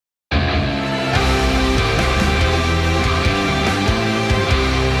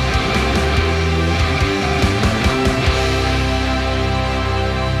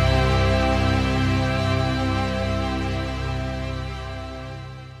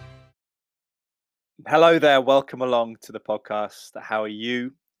Hello there. Welcome along to the podcast. How are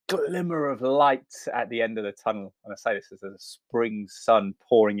you? Glimmer of light at the end of the tunnel. And I say this as a spring sun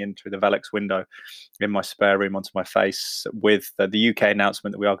pouring in through the Velux window in my spare room onto my face with the UK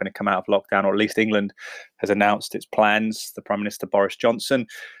announcement that we are going to come out of lockdown, or at least England has announced its plans. The Prime Minister Boris Johnson,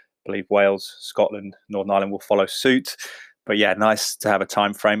 I believe Wales, Scotland, Northern Ireland will follow suit. But yeah, nice to have a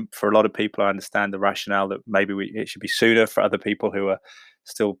time frame. For a lot of people, I understand the rationale that maybe it should be sooner. For other people who are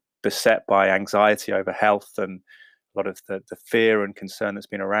still beset by anxiety over health and a lot of the fear and concern that's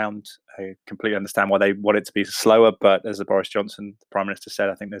been around, I completely understand why they want it to be slower. But as the Boris Johnson, the Prime Minister, said,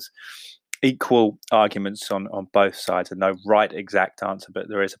 I think there's equal arguments on both sides and no right exact answer, but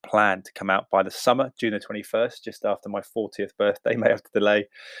there is a plan to come out by the summer, June the 21st, just after my 40th birthday. May have to delay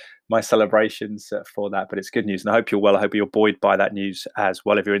my celebrations for that, but it's good news. And I hope you're well. I hope you're buoyed by that news as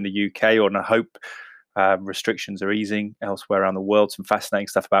well if you're in the UK, and I hope restrictions are easing elsewhere around the world. Some fascinating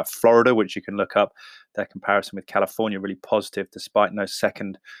stuff about Florida, which you can look up. Their comparison with California, really positive despite no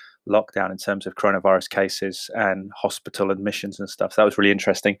second lockdown in terms of coronavirus cases and hospital admissions and stuff. So that was really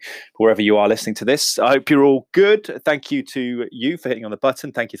interesting. Wherever you are listening to this, I hope you're all good. Thank you to you for hitting on the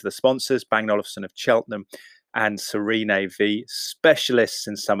button. Thank you to the sponsors, Bang & Olufsen of Cheltenham and Serene AV, specialists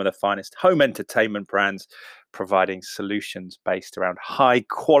in some of the finest home entertainment brands, providing solutions based around high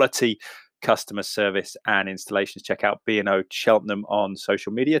quality customer service and installations. Check out B&O Cheltenham on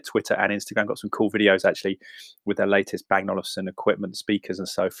social media, Twitter and Instagram. Got some cool videos actually with their latest Bang & Olufsen equipment, speakers and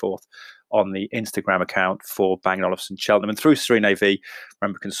so forth on the Instagram account for Bang & Olufsen Cheltenham. And through Serene AV,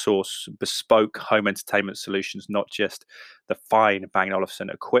 remember, can source bespoke home entertainment solutions, not just the fine Bang & Olufsen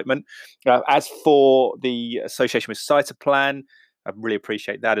equipment. As for the association with Cytoplan, I really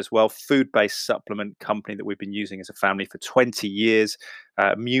appreciate that as well. Food-based supplement company that we've been using as a family for 20 years.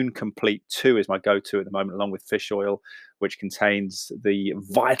 Immune Complete 2 is my go-to at the moment, along with fish oil, which contains the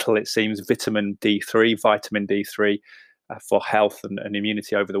vital, it seems, vitamin D3 for health and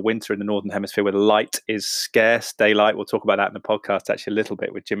immunity over the winter in the Northern Hemisphere where light is scarce, daylight. We'll talk about that in the podcast actually a little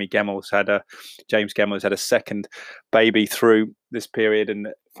bit with James Gemmell's had a second baby through this period and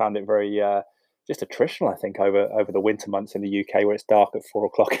found it very just attritional, I think, over the winter months in the UK, where it's dark at 4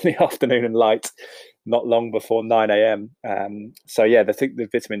 o'clock in the afternoon and light not long before 9 a.m. So yeah, the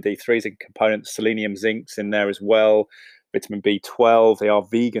vitamin D3 is a component. Selenium, zinc's in there as well. Vitamin B12. They are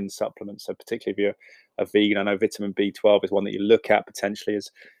vegan supplements, so particularly if you're a vegan, I know vitamin B12 is one that you look at potentially as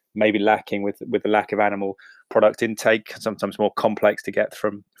maybe lacking with the lack of animal product intake. Sometimes more complex to get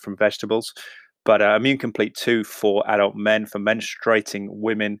from vegetables. But Immune Complete 2 for adult men. For menstruating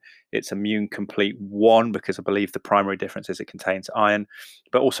women, it's Immune Complete 1 because I believe the primary difference is it contains iron,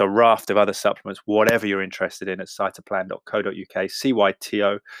 but also a raft of other supplements, whatever you're interested in, at cytoplan.co.uk,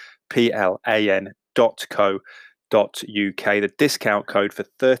 cytoplan.co.uk. The discount code for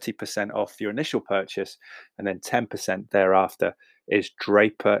 30% off your initial purchase and then 10% thereafter is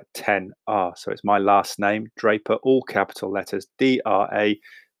Draper10R. So it's my last name, Draper, all capital letters, DRAPER,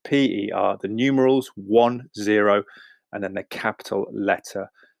 the numerals 10, and then the capital letter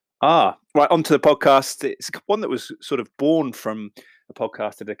R. Right, onto the podcast. It's one that was sort of born from a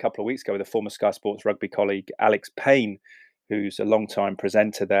podcast I did a couple of weeks ago with a former Sky Sports rugby colleague, Alex Payne, who's a long-time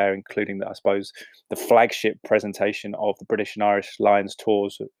presenter there, including, I suppose, the flagship presentation of the British and Irish Lions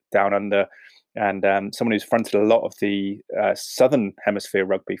tours down under, and someone who's fronted a lot of the Southern Hemisphere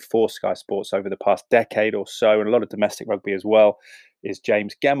rugby for Sky Sports over the past decade or so, and a lot of domestic rugby as well, is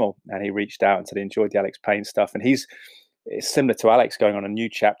James Gemmell. And he reached out and said he enjoyed the Alex Payne stuff. And it's similar to Alex, going on a new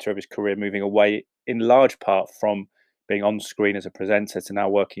chapter of his career, moving away in large part from being on screen as a presenter to now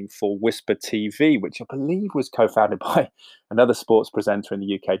working for Whisper TV, which I believe was co-founded by another sports presenter in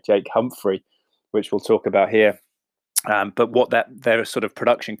the UK, Jake Humphrey, which we'll talk about here. But they're a sort of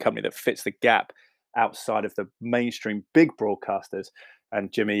production company that fits the gap outside of the mainstream big broadcasters.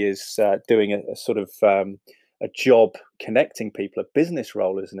 And Jimmy is doing a sort of a job connecting people, a business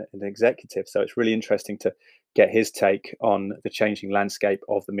role as an executive. So it's really interesting to get his take on the changing landscape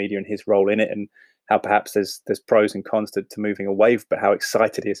of the media and his role in it, and how perhaps there's pros and cons to moving away, but how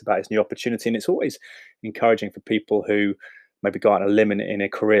excited he is about his new opportunity. And it's always encouraging for people who maybe go out on a limb in a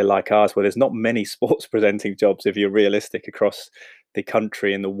career like ours, where there's not many sports presenting jobs, if you're realistic, across the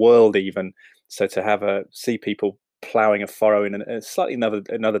country and the world even. So to see people ploughing a furrow in a slightly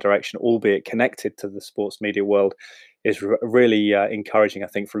another direction, albeit connected to the sports media world, is really encouraging, I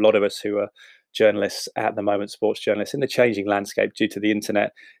think, for a lot of us who are journalists at the moment, sports journalists, in the changing landscape due to the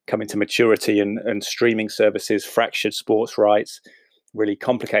internet coming to maturity and streaming services, fractured sports rights, really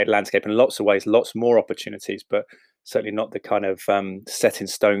complicated landscape in lots of ways, lots more opportunities, but certainly not the kind of set in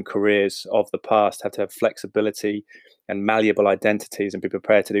stone careers of the past. Have to have flexibility and malleable identities and be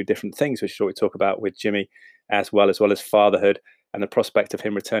prepared to do different things, which is what we talk about with Jimmy as well as fatherhood and the prospect of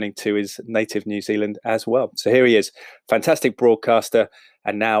him returning to his native New Zealand as well. So here he is, fantastic broadcaster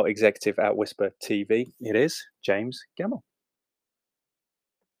and now executive at Whisper TV. It is James Gemmell.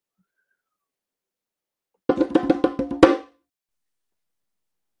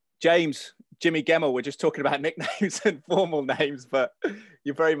 James, Jimmy Gemmell, we're just talking about nicknames and formal names, but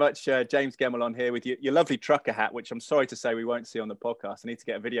you're very much James Gemmell on here with your lovely trucker hat, which I'm sorry to say we won't see on the podcast. I need to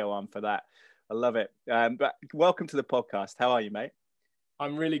get a video on for that. I love it. But welcome to the podcast. How are you, mate?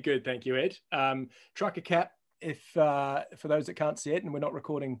 I'm really good, thank you, Ed. Trucker cap, if for those that can't see it, and we're not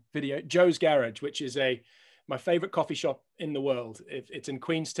recording video, Joe's Garage, which is my favorite coffee shop in the world. It's in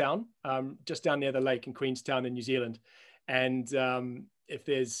Queenstown, just down near the lake in Queenstown in New Zealand. And if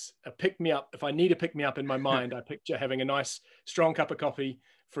there's a pick-me-up, if I need a pick-me-up in my mind, I picture having a nice, strong cup of coffee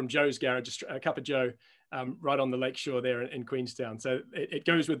from Joe's Garage, a cup of Joe, right on the lakeshore there in Queenstown. So it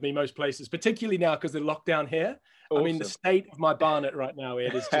goes with me most places, particularly now because of the lockdown here. Awesome. I mean, the state of my barnet right now,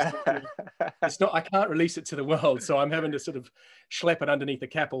 Ed, is just, it's not, I can't release it to the world. So I'm having to sort of schlep it underneath the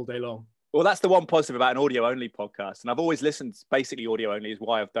cap all day long. Well, that's the one positive about an audio-only podcast. And I've always listened, basically audio-only is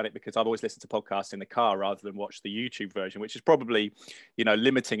why I've done it, because I've always listened to podcasts in the car rather than watch the YouTube version, which is probably,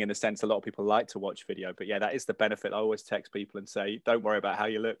 limiting in the sense a lot of people like to watch video. But yeah, that is the benefit. I always text people and say, don't worry about how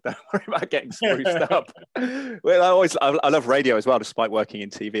you look. Don't worry about getting spruced up. Well, I love radio as well, despite working in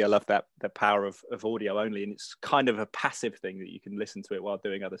TV. I love the power of audio only. And it's kind of a passive thing that you can listen to it while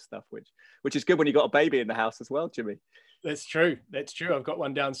doing other stuff, which is good when you've got a baby in the house as well, Jimmy. That's true. That's true. I've got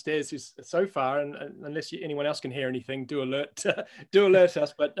one downstairs who's so far, and unless anyone else can hear anything, do alert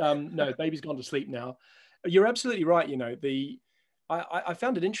us. But no, baby's gone to sleep now. You're absolutely right. I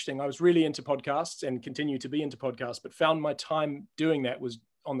found it interesting. I was really into podcasts and continue to be into podcasts, but found my time doing that was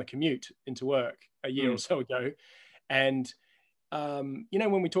on the commute into work a year or so ago. And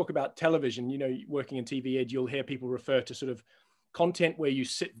when we talk about television, working in TV, Ed, you'll hear people refer to sort of content where you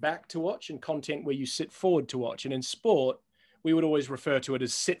sit back to watch and content where you sit forward to watch. And in sport, we would always refer to it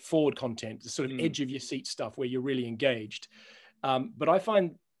as sit forward content, the sort of edge of your seat stuff where you're really engaged. But I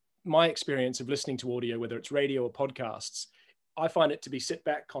find my experience of listening to audio, whether it's radio or podcasts, I find it to be sit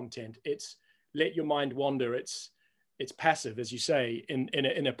back content. It's let your mind wander. It's passive, as you say,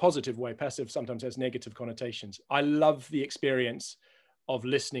 in a positive way. Passive sometimes has negative connotations. I love the experience of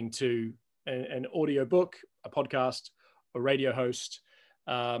listening to an audio book, a podcast, a radio host.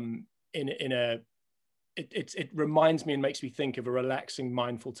 It reminds me and makes me think of a relaxing,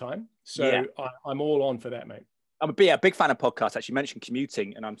 mindful time. So yeah. I'm all on for that, mate. I'm a big fan of podcasts. Actually, you mentioned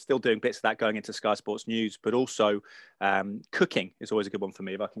commuting, and I'm still doing bits of that going into Sky Sports News, but also cooking is always a good one for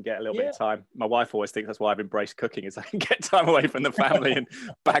me. If I can get a little bit of time. My wife always thinks that's why I've embraced cooking, is I can get time away from the family and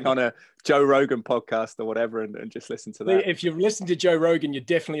bang on a Joe Rogan podcast or whatever and just listen to that. If you've listened to Joe Rogan, you're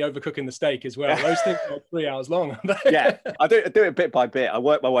definitely overcooking the steak as well. Those things are 3 hours long. Yeah, I do it bit by bit. I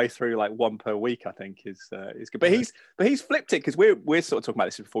work my way through like one per week, I think is good. But he's flipped it, because we're sort of talking about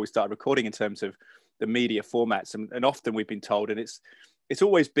this before we started recording in terms of the media formats, and often we've been told, and it's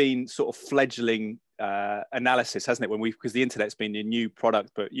always been sort of fledgling analysis, hasn't it? Because the internet's been a new product,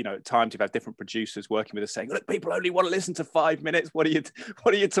 but at times you've had different producers working with us saying, look, people only want to listen to 5 minutes. What are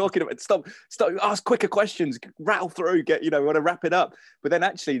you talking about? Stop, ask quicker questions, rattle through, we want to wrap it up. But then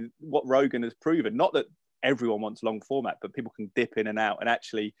actually what Rogan has proven, not that everyone wants long format, but people can dip in and out, and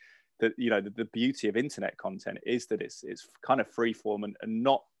actually the beauty of internet content is that it's kind of free form and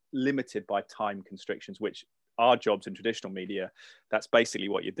not limited by time constrictions, which our jobs in traditional media, that's basically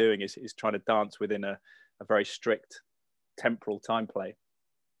what you're doing is trying to dance within a very strict temporal time play.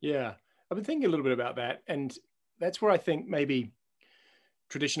 Yeah, I've been thinking a little bit about that, and that's where I think maybe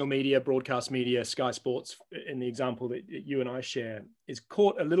traditional media, broadcast media, Sky Sports, in the example that you and I share, is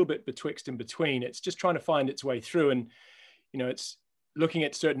caught a little bit betwixt and between. It's just trying to find its way through, and it's looking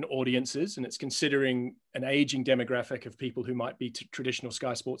at certain audiences, and it's considering an aging demographic of people who might be traditional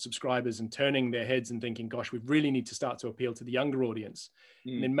Sky Sports subscribers and turning their heads and thinking, gosh, we really need to start to appeal to the younger audience.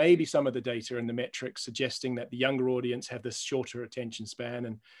 And then maybe some of the data and the metrics suggesting that the younger audience have this shorter attention span,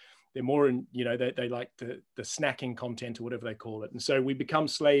 and they're more in, they like the snacking content or whatever they call it. And so we become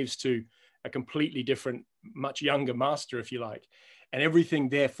slaves to a completely different, much younger master, if you like. And everything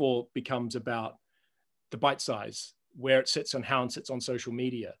therefore becomes about the bite size, where it sits and how it sits on social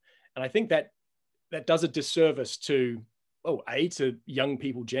media. And I think that does a disservice to young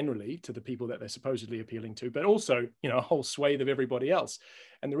people generally, to the people that they're supposedly appealing to, but also, a whole swathe of everybody else.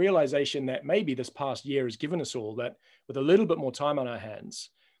 And the realization that maybe this past year has given us all that, with a little bit more time on our hands,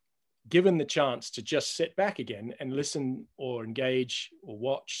 given the chance to just sit back again and listen or engage or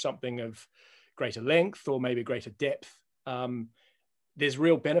watch something of greater length or maybe greater depth, there's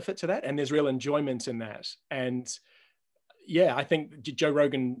real benefit to that, and there's real enjoyment in that. And yeah, I think Joe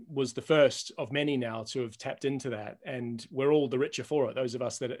Rogan was the first of many now to have tapped into that, and we're all the richer for it, those of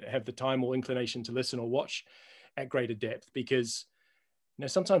us that have the time or inclination to listen or watch at greater depth, because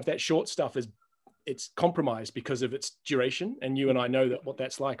sometimes that short stuff it's compromised because of its duration, and you and I know what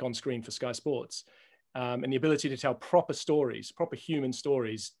that's like on screen for Sky Sports. And the ability to tell proper stories, proper human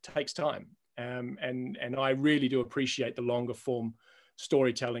stories, takes time. And I really do appreciate the longer form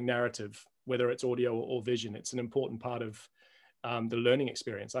storytelling narrative, whether it's audio or vision. It's an important part of the learning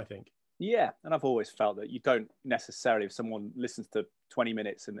experience, I think. Yeah, and I've always felt that you don't necessarily, if someone listens to 20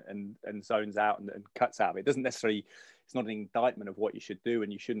 minutes and zones out and cuts out of it, doesn't necessarily, it's not an indictment of what you should do,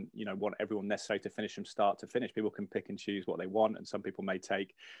 and you shouldn't, want everyone necessarily to finish from start to finish. People can pick and choose what they want, and some people may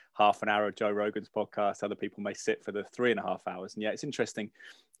take half an hour of Joe Rogan's podcast, other people may sit for the 3.5 hours. And yeah, it's interesting.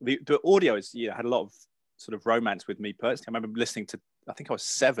 The audio is, had a lot of sort of romance with me personally. I remember listening to, I think I was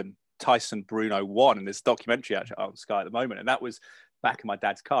 7, Tyson Bruno 1, and there's a documentary actually on Sky at the moment, and that was back in my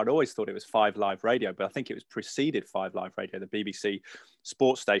dad's car. I'd always thought it was 5 Live Radio, but I think it was preceded 5 Live Radio, the BBC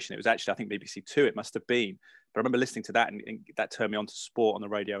sports station. It was actually, I think, BBC 2, it must have been. But I remember listening to that, and that turned me on to sport on the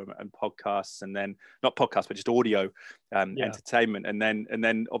radio and podcasts, and then not podcasts, but just audio entertainment. And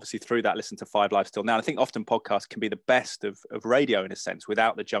then obviously through that, listen to 5 Live still now. And I think often podcasts can be the best of radio in a sense,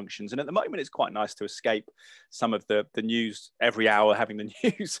 without the junctions. And at the moment, it's quite nice to escape some of the news every hour, having the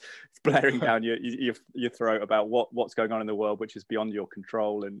news blaring down your throat about what's going on in the world, which is beyond your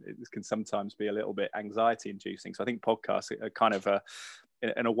control, and it can sometimes be a little bit anxiety inducing. So I think podcasts are kind of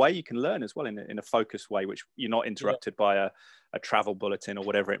in a way you can learn as well, in a focused way, which you're not interrupted by a travel bulletin or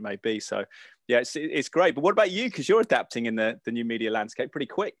whatever it may be. So yeah, it's great. But what about you? Because you're adapting in the new media landscape pretty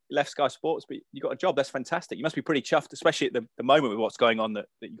quick. You left Sky Sports, but you got a job. That's fantastic. You must be pretty chuffed, especially at the moment with what's going on, that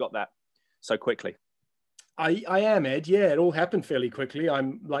you got that so quickly. I am, Ed. Yeah, it all happened fairly quickly.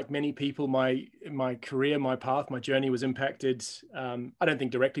 I'm like many people, my career, my path, my journey was impacted. I don't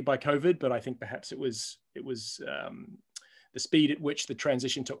think directly by COVID, but I think perhaps it was the speed at which the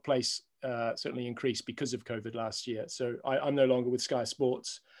transition took place certainly increased because of COVID last year. So I'm no longer with Sky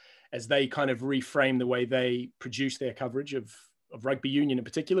Sports, as they kind of reframe the way they produce their coverage of rugby union in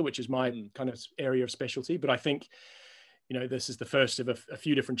particular, which is my kind of area of specialty. But I think, this is the first of a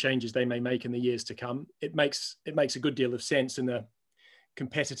few different changes they may make in the years to come. It makes a good deal of sense in the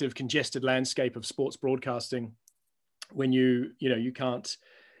competitive, congested landscape of sports broadcasting, when you can't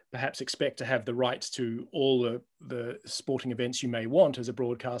perhaps expect to have the rights to all the sporting events you may want as a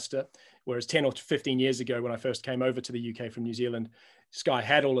broadcaster. Whereas 10 or 15 years ago, when I first came over to the UK from New Zealand, Sky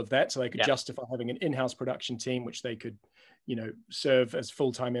had all of that, so they could justify having an in-house production team, which they could, serve as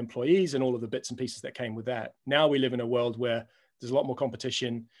full-time employees, and all of the bits and pieces that came with that. Now we live in a world where there's a lot more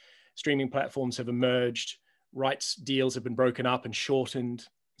competition. Streaming platforms have emerged. Rights deals have been broken up and shortened.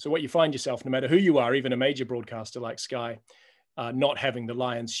 So what you find yourself, no matter who you are, even a major broadcaster like Sky, not having the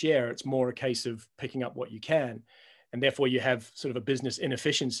lion's share, it's more a case of picking up what you can. And therefore you have sort of a business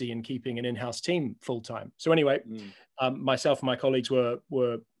inefficiency in keeping an in-house team full-time. So anyway, myself and my colleagues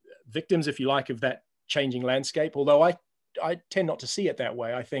were victims, if you like, of that changing landscape. Although I tend not to see it that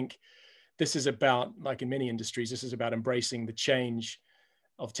way. I think this is about, like in many industries, this is about embracing the change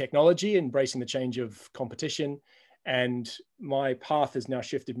of technology, embracing the change of competition. And my path has now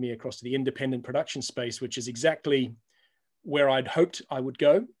shifted me across to the independent production space, which is exactly where I'd hoped I would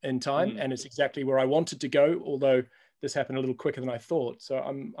go in time. And it's exactly where I wanted to go, although this happened a little quicker than I thought. So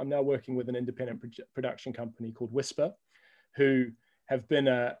I'm now working with an independent production company called Whisper, who have been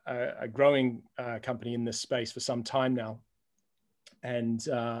a growing company in this space for some time now, and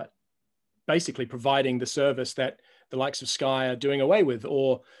basically providing the service that the likes of Sky are doing away with,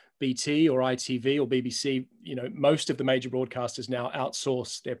 or BT or ITV or BBC. Most of the major broadcasters now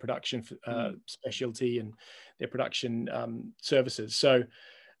outsource their production specialty and their production services. So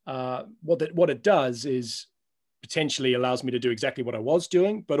what it does is potentially allows me to do exactly what I was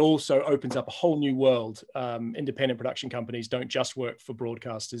doing, but also opens up a whole new world. Independent production companies don't just work for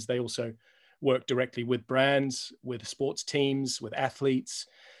broadcasters. They also work directly with brands, with sports teams, with athletes.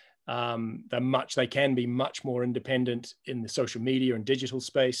 They can be much more independent in the social media and digital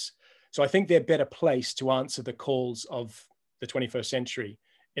space. So I think they're better placed to answer the calls of the 21st century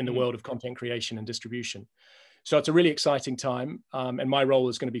in the world of content creation and distribution. So it's a really exciting time. And my role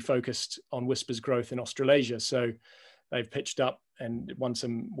is going to be focused on Whisper's growth in Australasia. So they've pitched up and won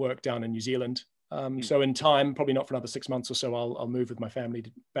some work down in New Zealand. So in time, probably not for another 6 months or so, I'll move with my family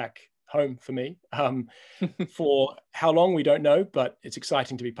back home for me. For how long, we don't know, but it's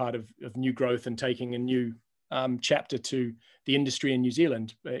exciting to be part of new growth and taking a new chapter to the industry in New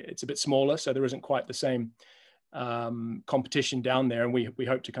Zealand. It's a bit smaller, so there isn't quite the same competition down there, and we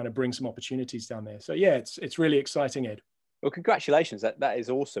hope to kind of bring some opportunities down there. So yeah, it's really exciting, Ed. Well, congratulations. That is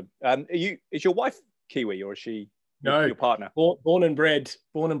awesome. Is your wife Kiwi, or is she your partner? Born and bred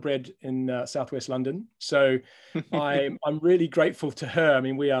in Southwest London. So I'm really grateful to her. I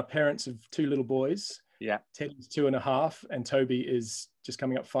mean, we are parents of 2 little boys. Yeah. Teddy's 2.5, and Toby is just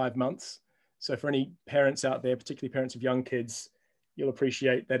coming up 5 months. So for any parents out there, particularly parents of young kids, you'll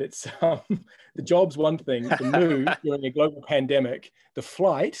appreciate that it's the job's one thing, the move during a global pandemic, the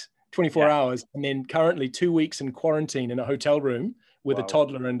flight, 24 hours, and then currently 2 weeks in quarantine in a hotel room with a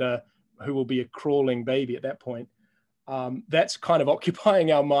toddler and who will be a crawling baby at that point. That's kind of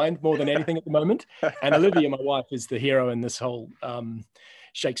occupying our mind more than anything at the moment. And Olivia, my wife, is the hero in this whole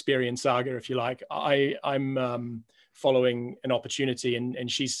Shakespearean saga, if you like. I'm following an opportunity,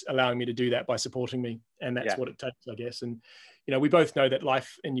 and she's allowing me to do that by supporting me. And that's what it takes, I guess. And, you know, we both know that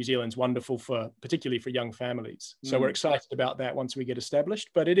life in New Zealand is wonderful particularly for young families. So we're excited about that once we get established,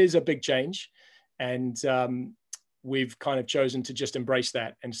 but it is a big change. And we've kind of chosen to just embrace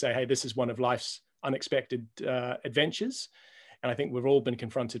that and say, hey, this is one of life's unexpected adventures. And I think we've all been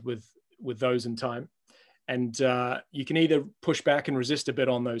confronted with those in time. And you can either push back and resist a bit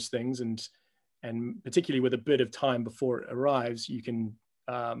on those things, and particularly with a bit of time before it arrives, you can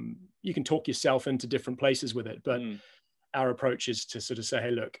talk yourself into different places with it. But our approach is to sort of say,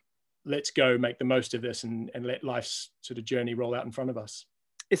 hey, look, let's go make the most of this and let life's sort of journey roll out in front of us.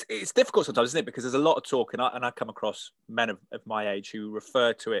 It's difficult sometimes, isn't it? Because there's a lot of talk, and I come across men of my age who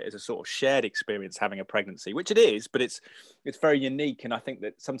refer to it as a sort of shared experience having a pregnancy, which it is, but it's very unique. And I think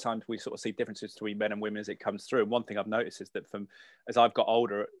that sometimes we sort of see differences between men and women as it comes through. And one thing I've noticed is that as I've got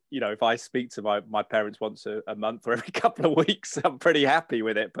older, you know, if I speak to my parents once a month or every couple of weeks, I'm pretty happy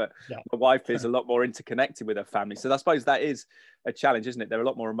with it. But my wife is a lot more interconnected with her family. So I suppose that is a challenge, isn't it? They're a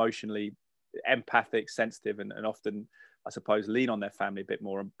lot more emotionally empathic, sensitive, and often, I suppose, lean on their family a bit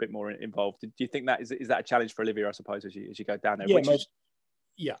more involved. Do you think that is that a challenge for Olivia, I suppose, as you go down there?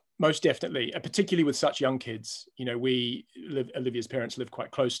 Yeah, most definitely, particularly with such young kids. You know, Olivia's parents live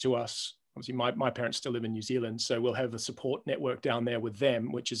quite close to us. Obviously, my parents still live in New Zealand, so we'll have a support network down there with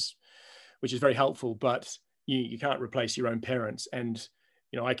them, which is very helpful. But you can't replace your own parents. And,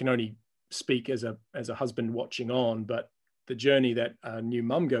 you know, I can only speak as a husband watching on, but the journey that a new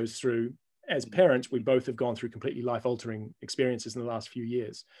mum goes through, as parents, we both have gone through completely life-altering experiences in the last few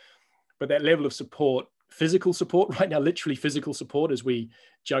years. But that level of support, physical support right now, literally physical support, as we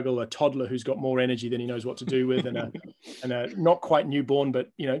juggle a toddler who's got more energy than he knows what to do with, and a not quite newborn, but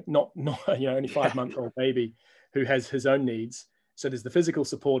not only 5-month-old baby who has his own needs. So there's the physical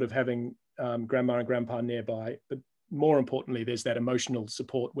support of having grandma and grandpa nearby, but more importantly, there's that emotional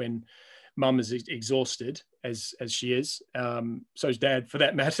support when mum is exhausted, as she is. So is dad, for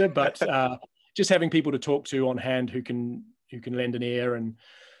that matter. But just having people to talk to on hand who can lend an ear and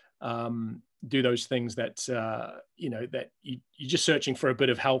do those things that that you're just searching for a bit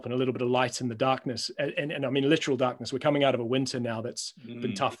of help and a little bit of light in the darkness. And I mean literal darkness. We're coming out of a winter now that's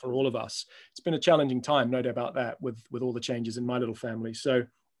been tough for all of us. It's been a challenging time, no doubt about that, with all the changes in my little family. So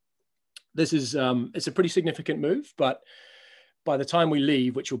this is it's a pretty significant move, but by the time we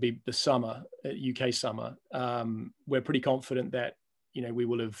leave, which will be the summer, UK summer, we're pretty confident that, you know,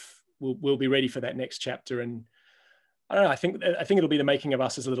 we'll be ready for that next chapter. And I don't know, I think it'll be the making of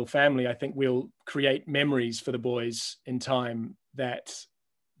us as a little family. I think we'll create memories for the boys in time that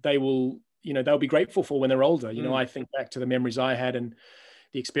they'll be grateful for when they're older. You know, I think back to the memories I had and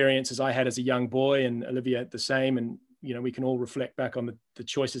the experiences I had as a young boy, and Olivia the same. And, you know, we can all reflect back on the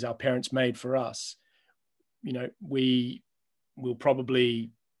choices our parents made for us. You know, we'll probably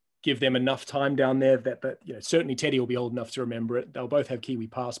give them enough time down there that you know, certainly Teddy will be old enough to remember it. They'll both have Kiwi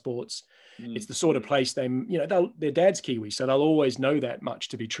passports. It's the sort of place their dad's Kiwi, so they'll always know that much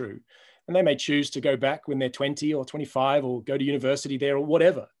to be true. And they may choose to go back when they're 20 or 25 or go to university there or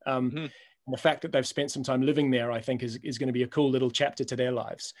whatever. And the fact that they've spent some time living there, I think is going to be a cool little chapter to their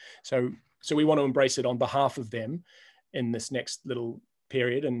lives. So we want to embrace it on behalf of them in this next little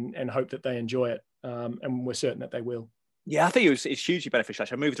period and hope that they enjoy it. And we're certain that they will. Yeah, I think it's hugely beneficial.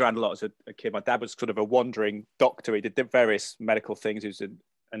 Actually, I moved around a lot as a kid. My dad was sort of a wandering doctor. He did various medical things. He was an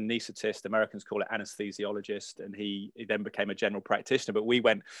anaesthetist. Americans call it anesthesiologist. And he then became a general practitioner. But we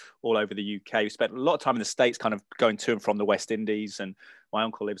went all over the UK. We spent a lot of time in the States, kind of going to and from the West Indies. And my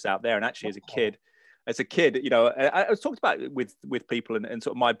uncle lives out there. And actually, as a kid, you know, I was talked about with people and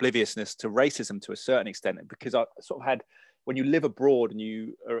sort of my obliviousness to racism to a certain extent, because I sort of had, when you live abroad and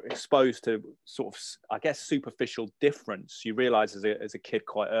you are exposed to sort of, I guess, superficial difference, you realize as a kid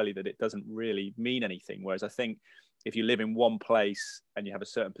quite early that it doesn't really mean anything. Whereas I think if you live in one place and you have a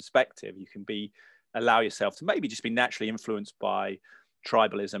certain perspective, you can be allow yourself to maybe just be naturally influenced by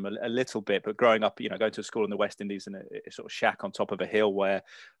tribalism a little bit. But growing up, going to a school in the West Indies in a sort of shack on top of a hill, where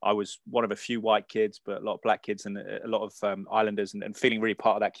I was one of a few white kids, but a lot of black kids and a lot of islanders, and feeling really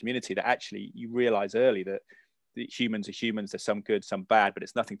part of that community, that actually you realize early that humans are humans. There's some good, some bad, but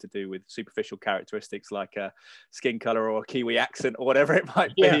it's nothing to do with superficial characteristics like a skin color or a Kiwi accent or whatever it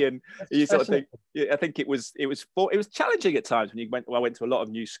might be. And you sort of think, I think it was challenging at times when I went to a lot of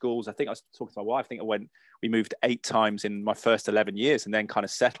new schools. I think I was talking to my wife. I think we moved 8 times in my first 11 years, and then kind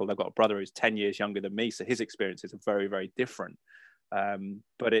of settled. I've got a brother who's 10 years younger than me, so his experiences are very, very different.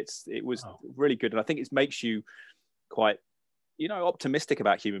 But it was really good, and I think it makes you quite, optimistic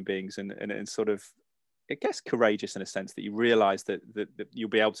about human beings and sort of, I guess, courageous in a sense, that you realize that you'll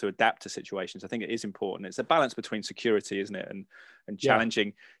be able to adapt to situations. I think it is important. It's a balance between security, isn't it? And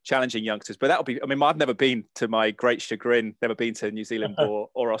challenging youngsters. But I've never been, to my great chagrin, never been to New Zealand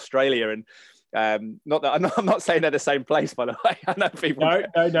or Australia. And not that I'm not saying they're the same place, by the way. I know people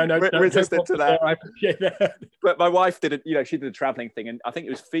no, resistant to that. I appreciate that. But my wife did she did a traveling thing, and I think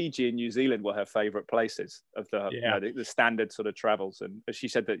it was Fiji and New Zealand were her favorite places of the standard sort of travels. And she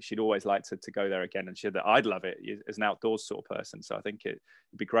said that she'd always like to go there again, and she said that I'd love it as an outdoors sort of person. So I think it'd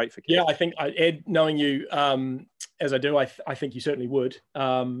be great for kids. Yeah, I think, Ed, knowing you as I do, I think you certainly would.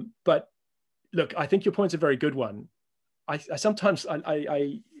 But look, I think your point's a very good one. I sometimes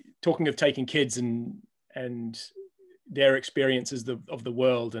talking of taking kids and their experiences of the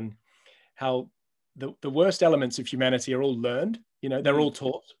world, and how the worst elements of humanity are all learned. They're all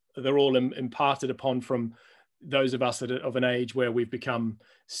taught. They're all imparted upon from those of us that are of an age where we've become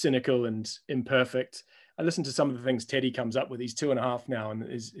cynical and imperfect. I listen to some of the things Teddy comes up with. He's 2.5 now, and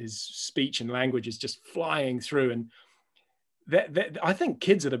his speech and language is just flying through. And that I think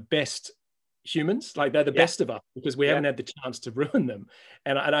kids are the best humans. Like, they're the best of us, because we haven't had the chance to ruin them.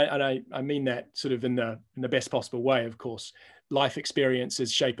 And I mean that sort of in the best possible way. Of course, life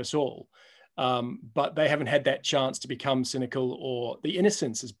experiences shape us all, but they haven't had that chance to become cynical, or the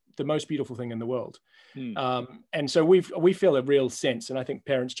innocence is the most beautiful thing in the world. And so we feel a real sense, and I think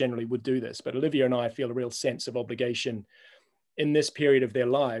parents generally would do this, but Olivia and I feel a real sense of obligation in this period of their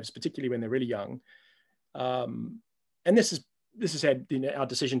lives, particularly when they're really young. And this has had our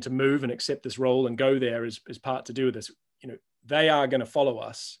decision to move and accept this role and go there is part to do with this. They are going to follow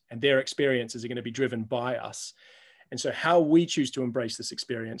us, and their experiences are going to be driven by us. And so how we choose to embrace this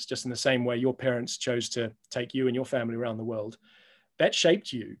experience, just in the same way your parents chose to take you and your family around the world, that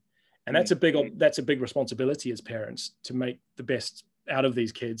shaped you. And that's a big responsibility as parents, to make the best out of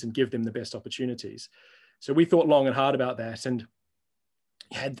these kids and give them the best opportunities. So we thought long and hard about that, and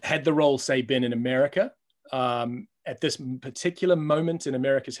had the role, say, been in America, at this particular moment in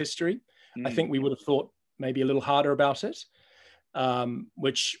America's history, I think we would have thought maybe a little harder about it.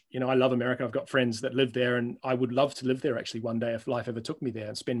 Which, I love America. I've got friends that live there, and I would love to live there actually one day if life ever took me there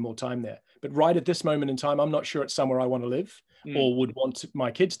and spend more time there. But right at this moment in time, I'm not sure it's somewhere I want to live or would want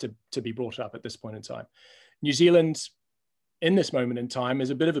my kids to be brought up at this point in time. New Zealand, in this moment in time,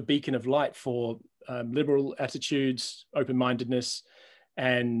 is a bit of a beacon of light for liberal attitudes, open-mindedness,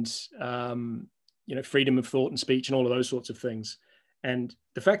 and freedom of thought and speech, and all of those sorts of things. And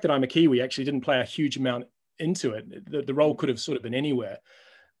the fact that I'm a Kiwi actually didn't play a huge amount into it. The role could have sort of been anywhere,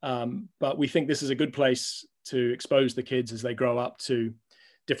 but we think this is a good place to expose the kids as they grow up to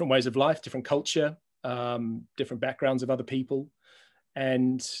different ways of life, different culture, different backgrounds of other people,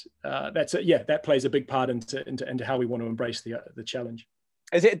 and that plays a big part into how we want to embrace the challenge.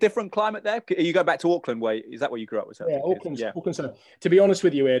 Is it a different climate there? You go back to Auckland, is that where you grew up? Yeah, Auckland. So, to be honest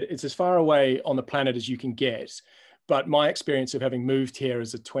with you, Ed, it's as far away on the planet as you can get. But my experience of having moved here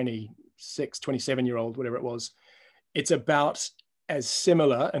as a 27-year-old, whatever it was, it's about as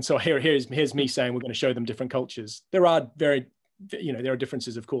similar. And so here's me saying we're going to show them different cultures. There are there are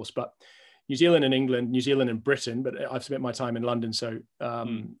differences, of course, but New Zealand and England, New Zealand and Britain, but I've spent my time in London, so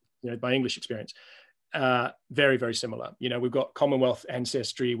my English experience, very, very similar. We've got Commonwealth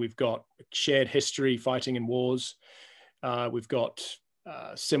ancestry, we've got shared history, fighting in wars, we've got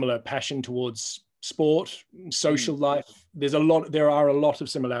similar passion towards sport, social life. There are a lot of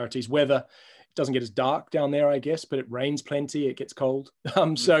similarities. Weather, it doesn't get as dark down there, I guess, but it rains plenty, it gets cold.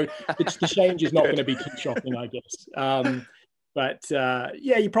 So the change is not going to be too shocking, I guess.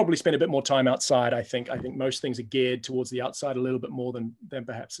 You probably spend a bit more time outside. I think most things are geared towards the outside a little bit more than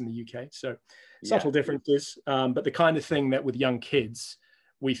perhaps in the UK. So subtle differences, but the kind of thing that with young kids,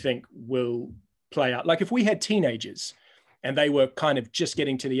 we think will play out. Like if we had teenagers and they were kind of just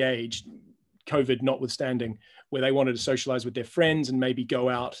getting to the age, COVID notwithstanding, where they wanted to socialize with their friends and maybe go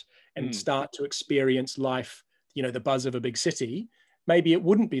out and start to experience life, the buzz of a big city, maybe it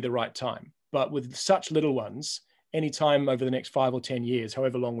wouldn't be the right time. But with such little ones, anytime over the next 5 or 10 years,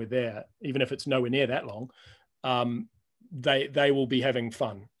 however long we're there, even if it's nowhere near that long, they will be having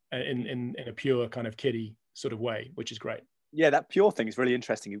fun in a pure kind of kiddie sort of way, which is great. Yeah, that pure thing is really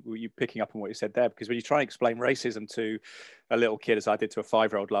interesting. You picking up on what you said there, because when you try and explain racism to a little kid, as I did to a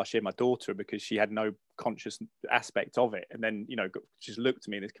 5-year-old last year, my daughter, because she had no conscious aspect of it, and then just looked at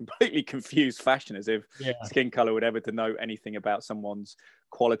me in this completely confused fashion, as if skin color would ever denote anything about someone's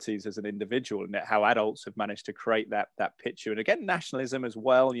qualities as an individual, and how adults have managed to create that picture. And again, nationalism as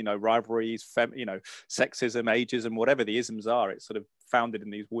well, rivalries, sexism, ageism, whatever the isms are, it's sort of founded in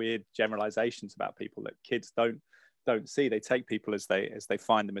these weird generalizations about people that kids don't see. They take people as they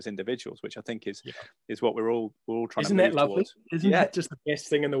find them as individuals, which I think is what we're all trying to move towards. Isn't that lovely? Isn't that just the best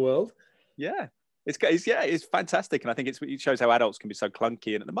thing in the world? Yeah, it's fantastic, and I think it shows how adults can be so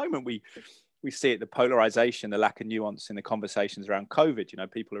clunky. And at the moment, we see it, the polarization, the lack of nuance in the conversations around COVID.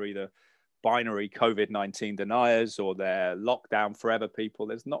 People are either binary COVID-19 deniers or they're lockdown forever people.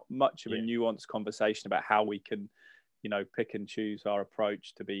 There's not much of a nuanced conversation about how we can pick and choose our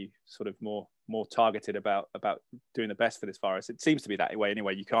approach to be sort of more targeted about doing the best for this virus. It seems to be that way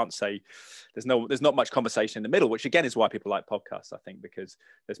anyway. You can't say there's not much conversation in the middle, which again is why people like podcasts, I think, because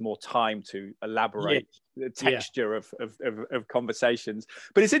there's more time to elaborate the texture of conversations.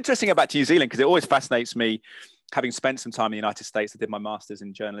 But it's interesting about New Zealand, because it always fascinates me, having spent some time in the United States. I did my master's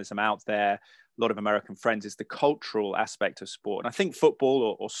in journalism out there, a lot of American friends, is the cultural aspect of sport. And I think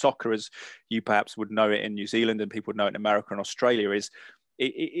football or soccer, as you perhaps would know it in New Zealand and people would know it in America and Australia,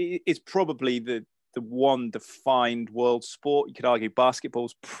 is probably the one defined world sport. You could argue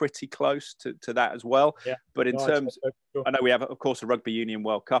basketball's pretty close to that as well. Yeah. But in terms, I know we have, of course, a rugby union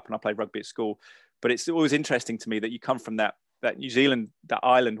World Cup, and I played rugby at school, but it's always interesting to me that you come from that New Zealand, that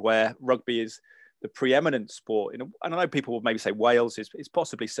island where rugby is the preeminent sport. And I know people will maybe say Wales is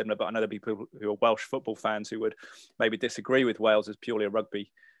possibly similar, but I know there'll be people who are Welsh football fans who would maybe disagree with Wales as purely a rugby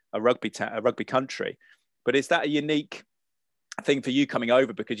country. But is that a unique thing for you coming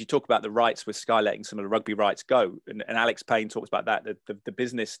over? Because you talk about the rights with Sky letting some of the rugby rights go, and Alex Payne talks about that, the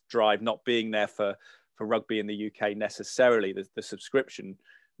business drive not being there for rugby in the UK necessarily, the subscription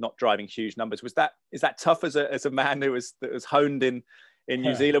not driving huge numbers. Is that tough as a man that was honed in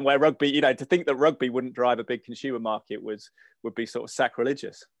New Zealand, where rugby, to think that rugby wouldn't drive a big consumer market would be sort of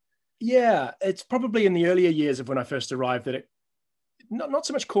sacrilegious? Yeah, it's probably in the earlier years of when I first arrived that it not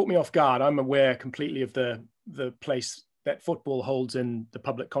so much caught me off guard. I'm aware completely of the place that football holds in the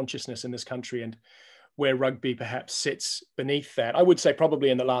public consciousness in this country, and where rugby perhaps sits beneath that. I would say probably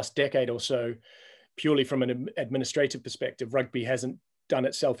in the last decade or so, purely from an administrative perspective, rugby hasn't done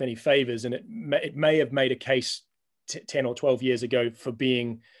itself any favors, and it may have made a case 10 or 12 years ago for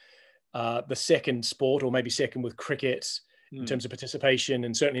being the second sport, or maybe second with cricket in terms of participation,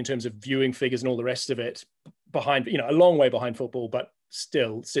 and certainly in terms of viewing figures and all the rest of it, behind, a long way behind football, but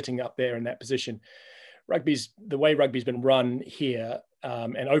still sitting up there in that position. The way rugby's been run here,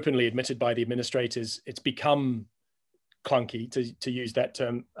 and openly admitted by the administrators, it's become clunky, to use that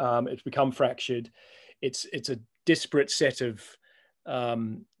term. It's become fractured. It's a disparate set of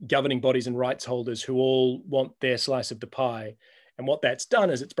governing bodies and rights holders who all want their slice of the pie. And what that's done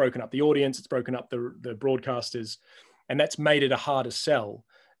is it's broken up the audience, it's broken up the broadcasters, and that's made it a harder sell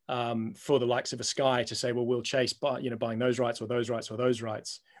for the likes of a Sky to say, well, we'll chase buying those rights or those rights or those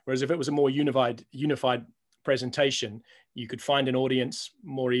rights. Whereas if it was a more unified presentation, you could find an audience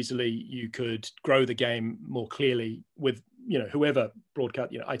more easily, you could grow the game more clearly with whoever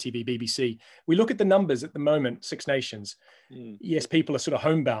broadcast, ITV, BBC. We look at the numbers at the moment, Six Nations. Yes, people are sort of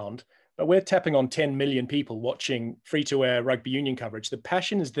homebound, but we're tapping on 10 million people watching free-to-air rugby union coverage. The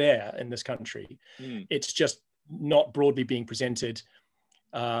passion is there in this country. It's just not broadly being presented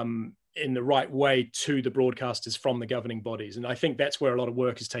in the right way to the broadcasters from the governing bodies. And I think that's where a lot of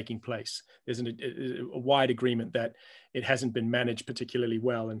work is taking place. There's a wide agreement that it hasn't been managed particularly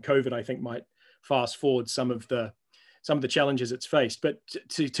well. And COVID, I think, might fast forward some of the challenges it's faced. But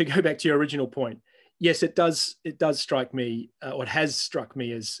to go back to your original point, yes, it does strike me, or it has struck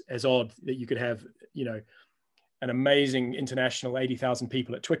me as odd that you could have, an amazing international 80,000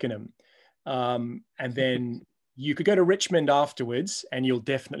 people at Twickenham. And then you could go to Richmond afterwards and you'll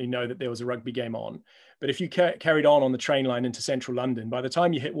definitely know that there was a rugby game on. But if you carried on the train line into central London, by the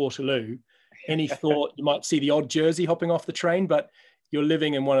time you hit Waterloo, any thought you might see the odd jersey hopping off the train, but you're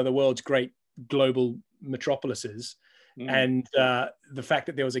living in one of the world's great global metropolises. And the fact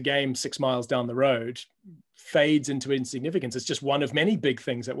that there was a game 6 miles down the road fades into insignificance. It's just one of many big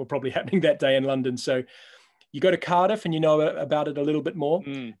things that were probably happening that day in London. So you go to Cardiff and you know about it a little bit more.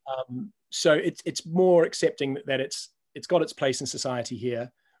 So it's more accepting that it's got its place in society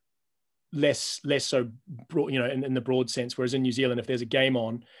here. less so broad, in the broad sense. Whereas in New Zealand, if there's a game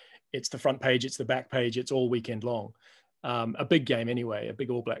on, it's the front page, it's the back page, it's all weekend long. A big game anyway, a big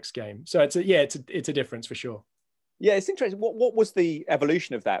All Blacks game. So it's a difference for sure. Yeah, it's interesting. What was the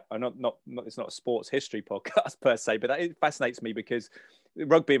evolution of that? It's not a sports history podcast per se, but it fascinates me because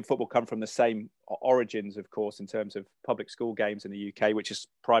rugby and football come from the same origins, of course, in terms of public school games in the UK, which is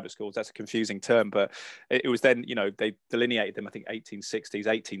private schools. That's a confusing term, but it was then, they delineated them, I think, 1860s,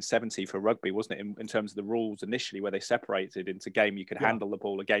 1870 for rugby, wasn't it? In terms of the rules initially, where they separated into game you could handle the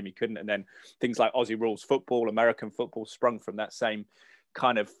ball, a game you couldn't. And then things like Aussie rules football, American football sprung from that same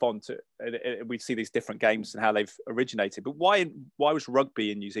kind of font. We see these different games and how they've originated, but why was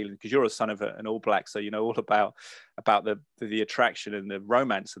rugby in New Zealand? Because you're a son of an All Black, so you know all about the attraction and the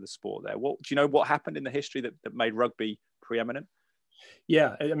romance of the sport there. Do you know what happened in the history that made rugby preeminent?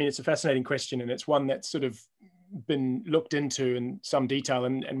 Yeah, I mean, it's a fascinating question, and it's one that's sort of been looked into in some detail.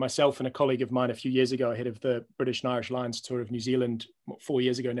 And myself and a colleague of mine a few years ago, ahead of the British and Irish Lions tour of New Zealand 4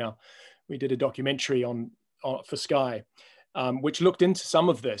 years ago now, we did a documentary for Sky, which looked into some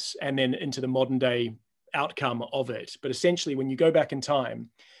of this and then into the modern day outcome of it. But essentially, when you go back in time,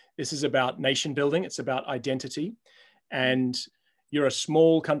 this is about nation building. It's about identity. And you're a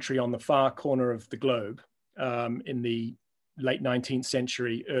small country on the far corner of the globe in the late 19th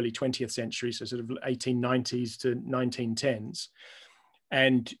century, early 20th century, so sort of 1890s to 1910s.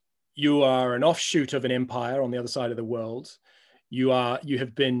 And you are an offshoot of an empire on the other side of the world. You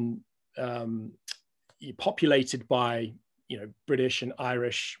have been populated by British and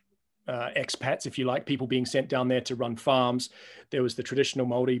Irish expats, if you like, people being sent down there to run farms. There was the traditional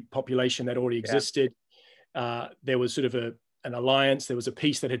Māori population that already existed. There was sort of an alliance. There was a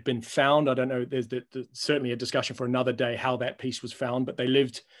peace that had been found. I don't know, there's certainly a discussion for another day how that peace was found, but they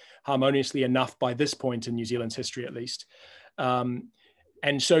lived harmoniously enough by this point in New Zealand's history, at least. And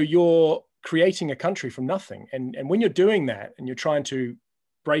so you're creating a country from nothing. And when you're doing that and you're trying to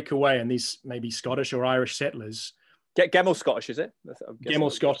break away, and these maybe Scottish or Irish settlers, Gemmell Scottish, is it? Gemmell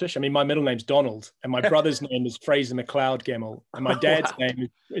Scottish. I mean, my middle name's Donald, and my brother's name is Fraser McLeod Gemmell, and my dad's name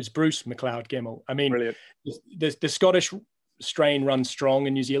is Bruce McLeod Gemmell. I mean, the Scottish strain runs strong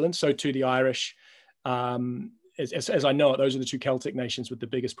in New Zealand, so too the Irish. As I know it, those are the two Celtic nations with the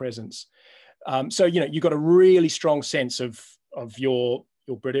biggest presence. So you've got a really strong sense of your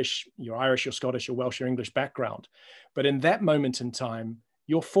British, your Irish, your Scottish, your Welsh, your English background, but in that moment in time,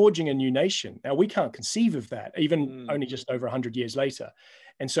 you're forging a new nation. Now, we can't conceive of that, even only just over 100 years later.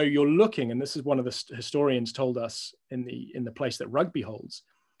 And so you're looking, and this is one of the historians told us in the place that rugby holds,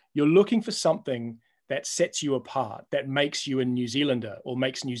 you're looking for something that sets you apart, that makes you a New Zealander or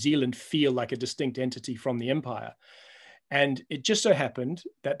makes New Zealand feel like a distinct entity from the empire. And it just so happened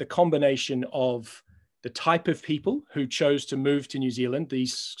that the combination of the type of people who chose to move to New Zealand,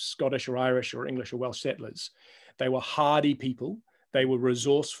 these Scottish or Irish or English or Welsh settlers, they were hardy people. They were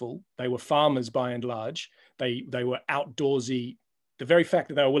resourceful. They were farmers by and large. They were outdoorsy. The very fact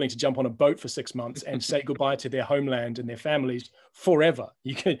that they were willing to jump on a boat for 6 months and say goodbye to their homeland and their families forever.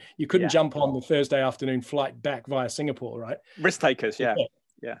 You couldn't jump on the Thursday afternoon flight back via Singapore, right? Risk takers, yeah.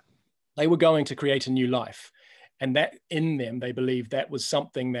 They were going to create a new life. And that in them, they believed that was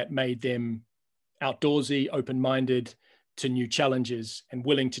something that made them outdoorsy, open-minded to new challenges and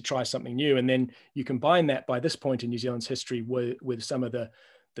willing to try something new. And then you combine that by this point in New Zealand's history with some of the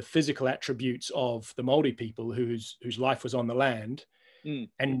physical attributes of the Māori people whose life was on the land.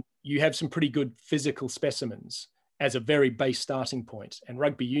 And you have some pretty good physical specimens as a very base starting point. And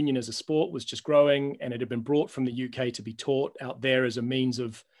rugby union as a sport was just growing, and it had been brought from the UK to be taught out there as a means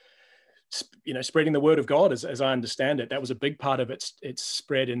of spreading the word of God, as I understand it. That was a big part of its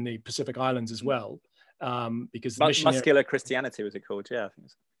spread in the Pacific Islands as well. Because muscular Christianity was it called? Yeah, I think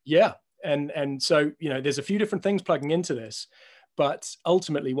so. Yeah, and so there's a few different things plugging into this, but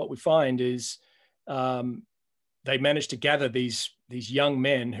ultimately what we find is they managed to gather these young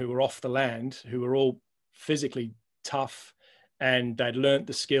men who were off the land, who were all physically tough, and they'd learnt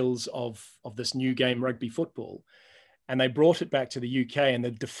the skills of this new game, rugby football, and they brought it back to the UK. And the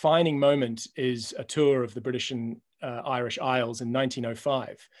defining moment is a tour of the British and Irish Isles in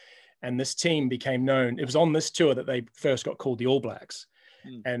 1905. And this team became known. It was on this tour that they first got called the All Blacks.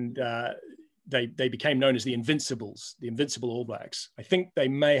 And they became known as the Invincibles, the Invincible All Blacks. I think they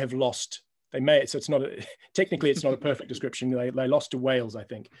may have lost, so it's not, technically it's not a perfect description. They lost to Wales, I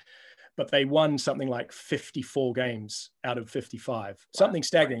think. But they won something like 54 games out of 55, something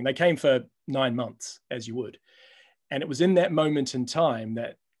staggering. They came for 9 months, as you would. And it was in that moment in time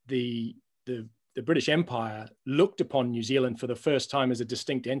that the British Empire looked upon New Zealand for the first time as a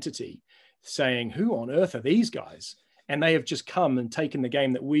distinct entity, saying, who on earth are these guys? And they have just come and taken the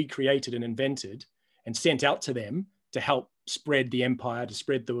game that we created and invented and sent out to them to help spread the empire, to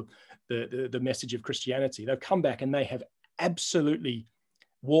spread the message of Christianity. They've come back and they have absolutely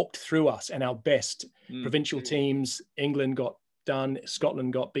walked through us and our best provincial teams. England got done,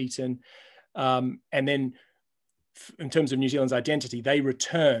 Scotland got beaten. And then in terms of New Zealand's identity, they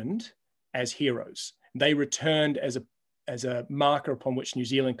returned as heroes. They returned as a marker upon which New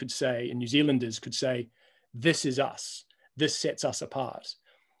Zealand could say, and New Zealanders could say, this is us. This sets us apart.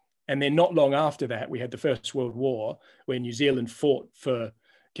 And then not long after that, we had the First World War, where New Zealand fought for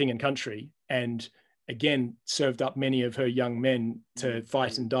king and country, and again served up many of her young men to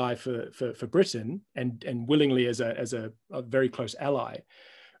fight and die for Britain, and willingly as a very close ally.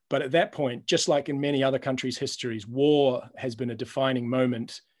 But at that point, just like in many other countries' histories, war has been a defining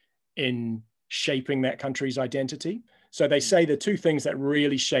moment in shaping that country's identity. So they say the two things that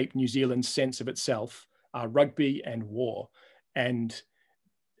really shaped New Zealand's sense of itself are rugby and war. And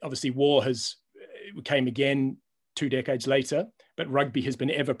obviously war came again 2 decades later, but rugby has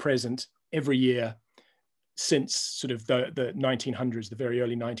been ever present every year since sort of the 1900s, the very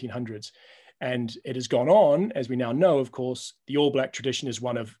early 1900s. And it has gone on, as we now know, of course, the All Black tradition is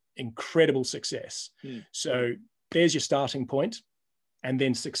one of incredible success. So there's your starting point, and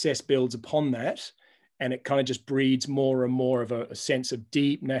then success builds upon that. And it kind of just breeds more and more of a sense of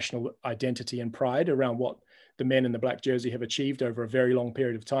deep national identity and pride around what the men in the black jersey have achieved over a very long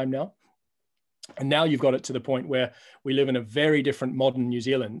period of time now. And now you've got it to the point where we live in a very different modern New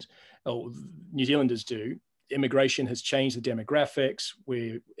Zealand, or New Zealanders do. Immigration has changed the demographics.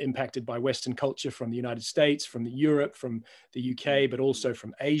 We're impacted by Western culture from the United States, from Europe, from the UK, but also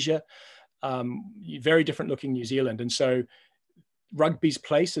from Asia. Very different looking New Zealand. And so rugby's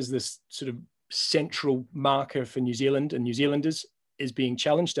place as this sort of central marker for New Zealand and New Zealanders is being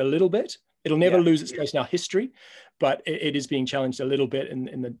challenged a little bit. It'll never lose its place in our history, but it is being challenged a little bit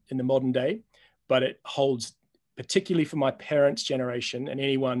in the modern day. But it holds, particularly for my parents' generation and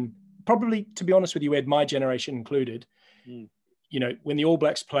anyone, probably, to be honest with you, Ed, my generation included, you know, when the All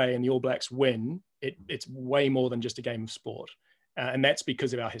Blacks play and the All Blacks win, it's way more than just a game of sport. And that's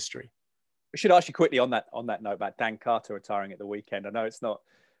because of our history. We should ask you quickly on that note about Dan Carter retiring at the weekend. I know it's not,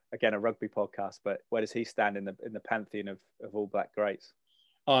 again, a rugby podcast, but where does he stand in the pantheon of All Black greats?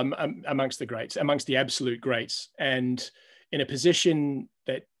 Amongst the greats, amongst the absolute greats, and in a position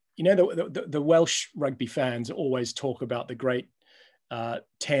that, you know, the Welsh rugby fans always talk about the great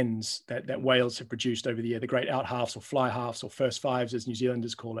tens that Wales have produced over the year, the great out halves or fly halves or first fives, as New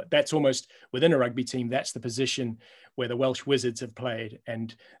Zealanders call it. That's almost within a rugby team. That's the position where the Welsh Wizards have played,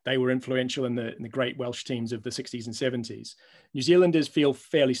 and they were influential in the great Welsh teams of the 60s and 70s. New Zealanders feel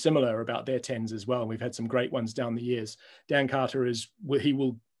fairly similar about their tens as well. We've had some great ones down the years. Dan Carter he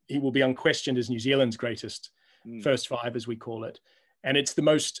will be unquestioned as New Zealand's greatest first five, as we call it. And it's the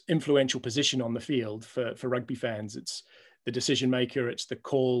most influential position on the field for rugby fans. It's the decision maker, it's the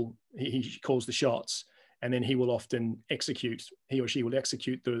call, he calls the shots, and then he will often execute, he or she will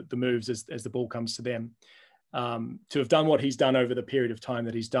execute the moves as the ball comes to them. To have done what he's done over the period of time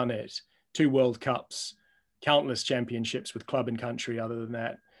that he's done it, 2 World Cups, countless championships with club and country other than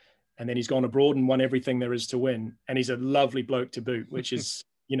that, and then he's gone abroad and won everything there is to win. And he's a lovely bloke to boot, which is,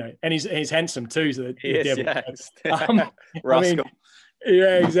 you know, and he's handsome too. So he is, yes. Rascal. I mean,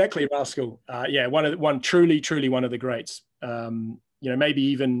 yeah, exactly, rascal. Truly one of the greats. You know, maybe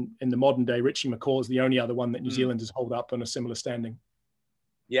even in the modern day, Richie McCaw is the only other one that New Zealanders hold up on a similar standing.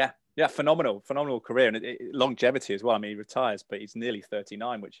 Yeah, phenomenal career, and longevity as well. I mean, he retires, but he's nearly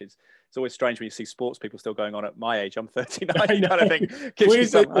 39, which is, it's always strange when you see sports people still going on at my age. I'm 39, kind of thing. Gives you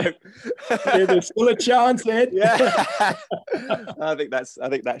some hope. There's still a chance, Ed. Yeah, I think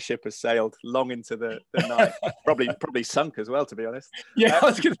that ship has sailed long into the night. Probably sunk as well, to be honest. Yeah, I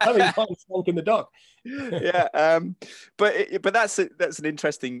was going to say sunk in the dock. Yeah, but that's an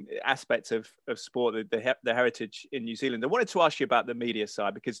interesting aspect of sport, the heritage in New Zealand. I wanted to ask you about the media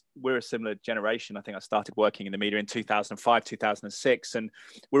side, because we're a similar generation. I think I started working in the media in 2005, 2006, and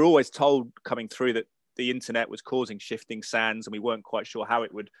we're always told coming through that the internet was causing shifting sands, and we weren't quite sure how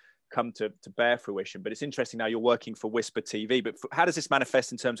it would come to bear fruition. But it's interesting now you're working for Whisper TV. But how does this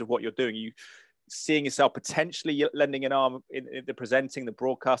manifest in terms of what you're doing? Are you seeing yourself potentially lending an arm in the presenting, the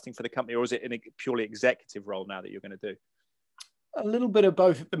broadcasting for the company, or is it in a purely executive role now that you're going to do? A little bit of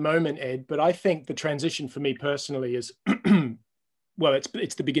both at the moment, Ed. But I think the transition for me personally is, well,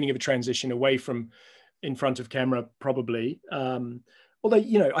 it's the beginning of a transition away from in front of camera, probably. Although,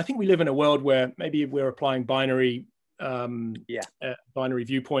 you know, I think we live in a world where maybe we're applying binary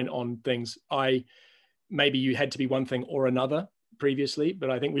viewpoint on things. Maybe you had to be one thing or another previously,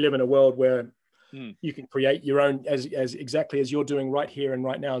 but I think we live in a world where You can create your own, as exactly as you're doing right here and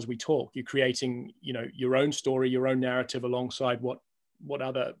right now as we talk. You're creating, you know, your own story, your own narrative alongside what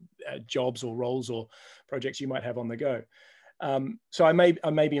other jobs or roles or projects you might have on the go. So I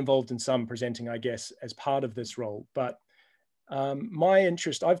may be involved in some presenting, I guess, as part of this role. But my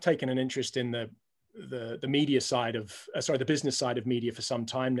interest, I've taken an interest in the media side of, the business side of media for some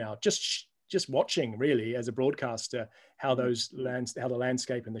time now. Just watching, really, as a broadcaster, how the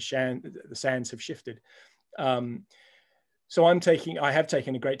landscape and the sands have shifted. So I have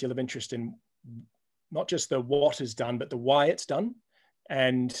taken a great deal of interest in not just the what is done, but the why it's done,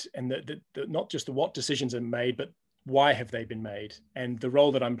 and the not just the what decisions are made, but why have they been made. And the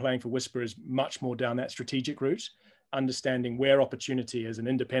role that I'm playing for Whisper is much more down that strategic route, understanding where opportunity as an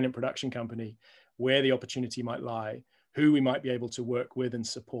independent production company, where the opportunity might lie, who we might be able to work with and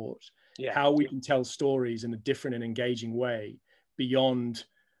support, how we can tell stories in a different and engaging way beyond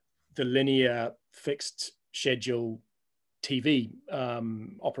the linear fixed schedule TV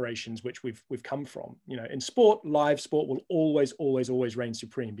operations, which we've come from. You know, in sport, live sport will always reign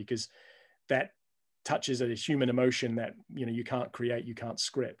supreme, because that touches a human emotion that, you know, you can't create, you can't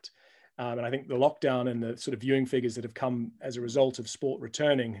script. And I think the lockdown and the sort of viewing figures that have come as a result of sport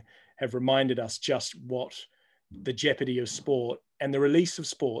returning have reminded us just what the jeopardy of sport and the release of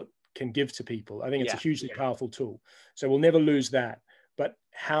sport can give to people. I think it's a hugely powerful tool. So we'll never lose that. But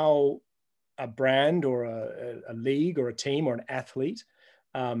how a brand or a league or a team or an athlete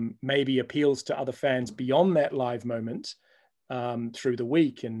maybe appeals to other fans beyond that live moment through the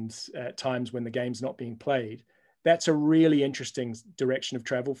week and at times when the game's not being played, that's a really interesting direction of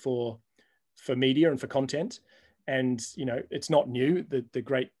travel for media and for content. And, you know, it's not new. The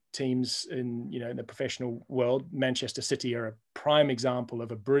great teams in the professional world, Manchester City are a prime example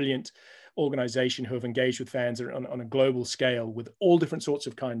of a brilliant organization who have engaged with fans on a global scale with all different sorts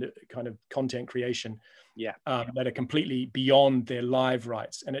of kind of content creation that are completely beyond their live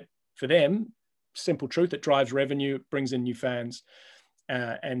rights. And for them, simple truth, it drives revenue, it brings in new fans.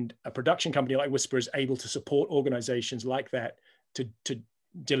 And a production company like Whisper is able to support organizations like that to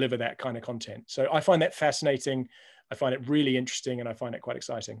deliver that kind of content. So I find that fascinating. I find it really interesting, and I find it quite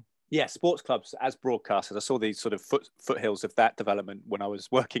exciting. Yeah, sports clubs as broadcasters, I saw these sort of foothills of that development when I was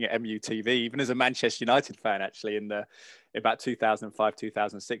working at MUTV, even as a Manchester United fan, actually, in about 2005,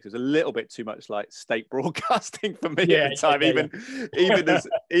 2006. It was a little bit too much like state broadcasting for me at the time.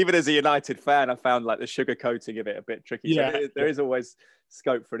 Even as a United fan, I found like the sugarcoating of it a bit tricky. So there is always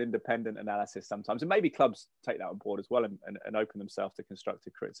scope for an independent analysis sometimes. And maybe clubs take that on board as well and open themselves to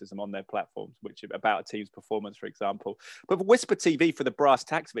constructive criticism on their platforms, which about a team's performance, for example. But for Whisper TV, for the brass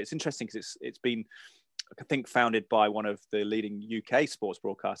tacks of it, it's interesting because it's been, I think, founded by one of the leading UK sports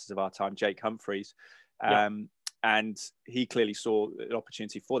broadcasters of our time, Jake Humphreys. And he clearly saw an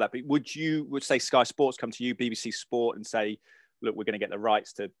opportunity for that. But would say Sky Sports come to you, BBC Sport, and say, look, we're going to get the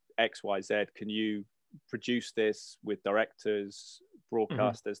rights to X, Y, Z. Can you produce this with directors,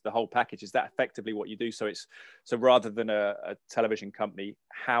 broadcasters, the whole package? Is that effectively what you do? So rather than a television company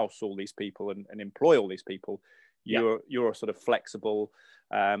house all these people and employ all these people, you're a sort of flexible,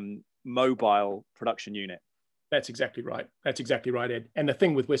 mobile production unit. That's exactly right. That's exactly right, Ed. And the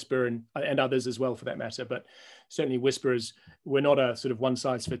thing with Whisper and others as well, for that matter, but certainly Whisper we're not a sort of one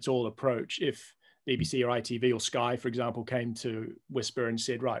size fits all approach. If BBC or ITV or Sky, for example, came to Whisper and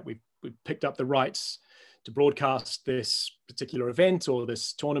said, right, we've picked up the rights to broadcast this particular event or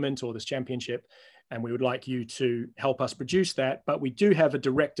this tournament or this championship, and we would like you to help us produce that. But we do have a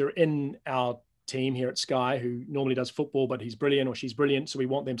director in our team here at Sky who normally does football, but he's brilliant or she's brilliant. So we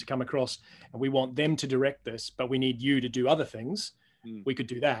want them to come across and we want them to direct this, but we need you to do other things. We could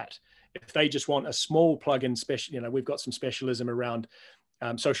do that. If they just want a small plug-in special, we've got some specialism around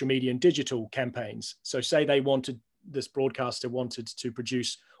social media and digital campaigns. So say this broadcaster wanted to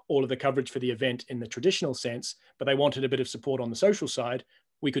produce all of the coverage for the event in the traditional sense, but they wanted a bit of support on the social side,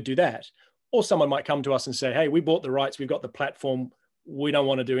 we could do that. Or someone might come to us and say, hey, we bought the rights, we've got the platform, we don't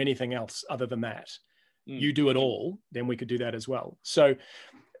want to do anything else other than that. You do it all, then we could do that as well. So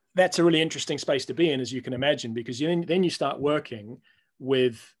that's a really interesting space to be in, as you can imagine, because then you start working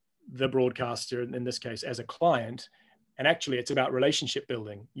with the broadcaster, in this case, as a client. And actually, it's about relationship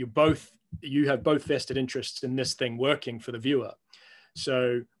building. You have both vested interests in this thing working for the viewer.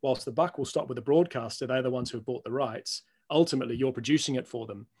 So whilst the buck will stop with the broadcaster, they're the ones who have bought the rights. Ultimately, you're producing it for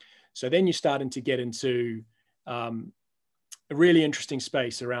them. So then you're starting to get into a really interesting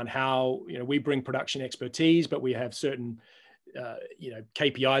space around how, we bring production expertise, but we have certain,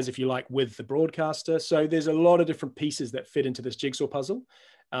 KPIs, if you like, with the broadcaster. So there's a lot of different pieces that fit into this jigsaw puzzle.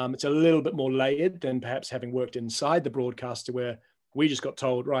 It's a little bit more layered than perhaps having worked inside the broadcaster, where We just got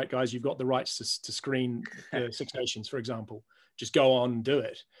told, right, guys, you've got the rights to screen the Six Nations, for example. Just go on and do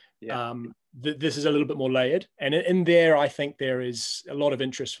it. Yeah. This is a little bit more layered. And in there, I think there is a lot of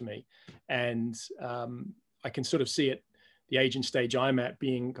interest for me. And I can sort of see it, the age and stage I'm at,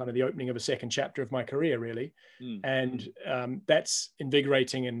 being kind of the opening of a second chapter of my career, really. And that's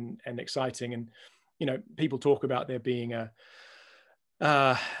invigorating and exciting. And, you know, people talk about there being a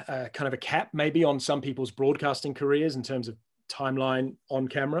kind of a cap maybe on some people's broadcasting careers in terms of timeline on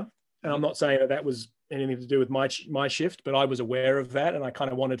camera. And I'm not saying that that was anything to do with my shift, but I was aware of that, and I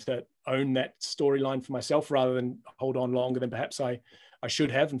kind of wanted to own that storyline for myself rather than hold on longer than perhaps I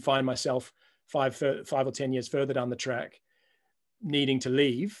should have, and find myself 5 or 10 years further down the track needing to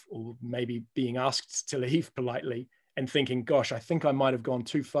leave, or maybe being asked to leave politely, and thinking, gosh, I think I might have gone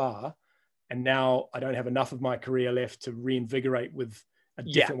too far, and now I don't have enough of my career left to reinvigorate with a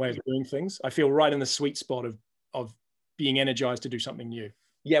different way of doing things. I feel right in the sweet spot of being energized to do something new.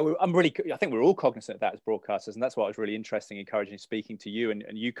 Yeah, I think we're all cognizant of that as broadcasters, and that's what was really interesting, encouraging, speaking to you. And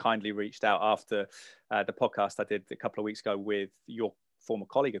you kindly reached out after the podcast I did a couple of weeks ago with your former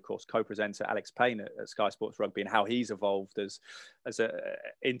colleague, of course, co-presenter Alex Payne at Sky Sports Rugby, and how he's evolved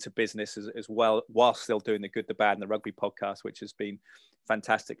into business as well, while still doing the good, the bad, and the rugby podcast, which has been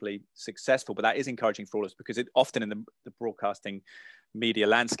fantastically successful. But that is encouraging for all of us, because it often in the broadcasting media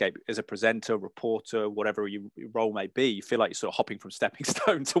landscape, as a presenter, reporter, whatever your role may be, you feel like you're sort of hopping from stepping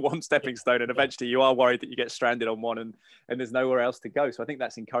stone to one stepping stone, and eventually you are worried that you get stranded on one and there's nowhere else to go. So I think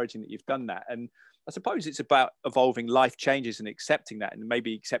that's encouraging that you've done that. And I suppose it's about evolving. Life changes, and accepting that, and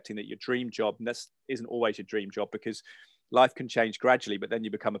maybe accepting that your dream job, and this isn't always your dream job, because life can change gradually, but then you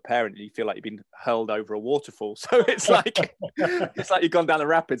become a parent and you feel like you've been hurled over a waterfall. So it's like you've gone down the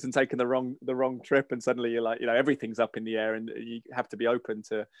rapids and taken the wrong trip, and suddenly you're like, you know, everything's up in the air, and you have to be open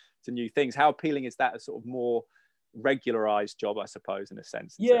to new things. How appealing is that, a sort of more regularized job, I suppose, in a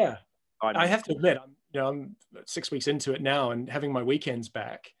sense? Yeah, I have to admit, I'm 6 weeks into it now, and having my weekends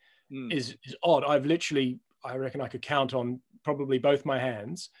back is odd. I reckon I could count on probably both my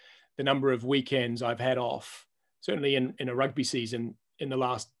hands the number of weekends I've had off, certainly in a rugby season in the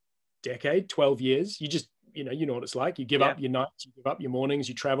last decade, 12 years. You know what it's like. You give up your nights, you give up your mornings,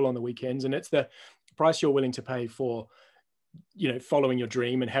 you travel on the weekends, and it's the price you're willing to pay for, you know, following your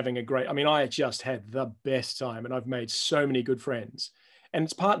dream and having I just had the best time, and I've made so many good friends. And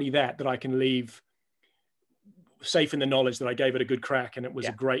it's partly that I can leave safe in the knowledge that I gave it a good crack, and it was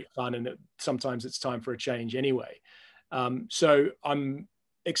a great fun, and sometimes it's time for a change anyway. So I'm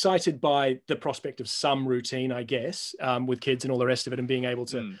excited by the prospect of some routine, I guess, with kids and all the rest of it, and being able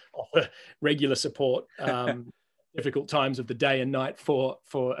to offer regular support, difficult times of the day and night for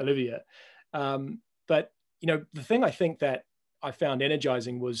Olivia. But, you know, the thing I think that I found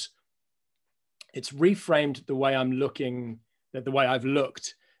energizing was it's reframed the way the way I've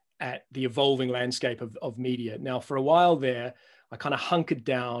looked at the evolving landscape of media. Now, for a while there, I kind of hunkered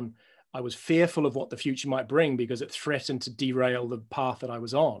down. I was fearful of what the future might bring, because it threatened to derail the path that I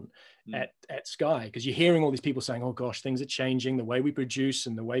was on at Sky. Because you're hearing all these people saying, oh gosh, things are changing. The way we produce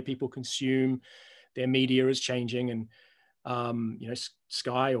and the way people consume their media is changing. And, you know,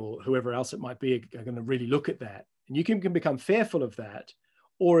 Sky or whoever else it might be are going to really look at that. And you can become fearful of that.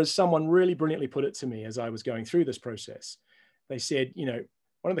 Or, as someone really brilliantly put it to me as I was going through this process, they said, you know,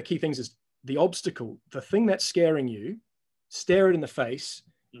 one of the key things is the obstacle, the thing that's scaring you, stare it in the face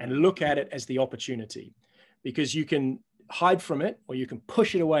and look at it as the opportunity, because you can hide from it or you can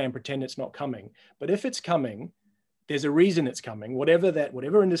push it away and pretend it's not coming. But if it's coming, there's a reason it's coming.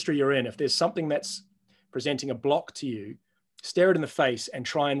 Whatever industry you're in, if there's something that's presenting a block to you, stare it in the face and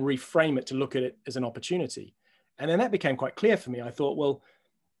try and reframe it to look at it as an opportunity. And then that became quite clear for me. I thought, well,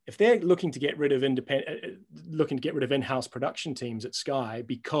 if they're looking to get rid of in-house production teams at Sky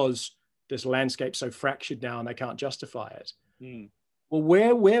because this landscape's so fractured now and they can't justify it, well,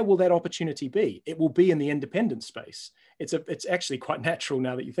 where will that opportunity be? It will be in the independent space. It's actually quite natural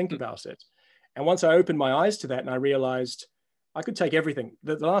now that you think about it. And once I opened my eyes to that, and I realized I could take everything.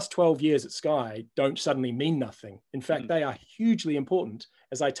 The last 12 years at Sky don't suddenly mean nothing. In fact, they are hugely important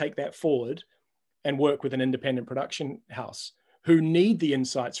as I take that forward and work with an independent production house who need the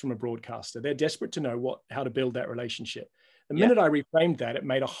insights from a broadcaster. They're desperate to know how to build that relationship. The minute I reframed that, it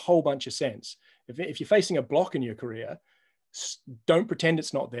made a whole bunch of sense. If you're facing a block in your career, don't pretend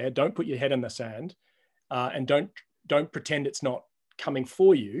it's not there. Don't put your head in the sand, and don't pretend it's not coming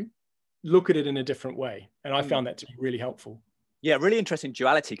for you. Look at it in a different way. And I found that to be really helpful. Yeah, really interesting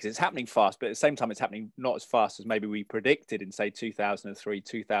duality, because it's happening fast, but at the same time, it's happening not as fast as maybe we predicted in, say, 2003,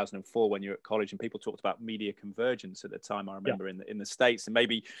 2004, when you're at college, and people talked about media convergence at the time. I remember in the States, and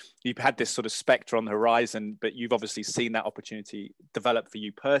maybe you've had this sort of spectre on the horizon, but you've obviously seen that opportunity develop for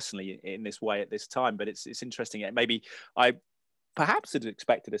you personally in this way at this time. But it's interesting. Maybe I perhaps had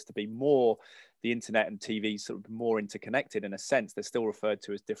expected us to be more, the internet and TV sort of more interconnected in a sense. They're still referred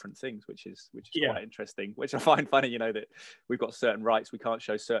to as different things, which is quite interesting, which I find funny, you know, that we've got certain rights. We can't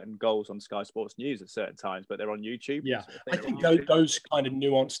show certain goals on Sky Sports News at certain times, but they're on YouTube. Yeah, I think those kind of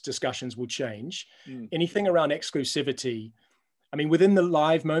nuanced discussions will change. Anything around exclusivity, I mean, within the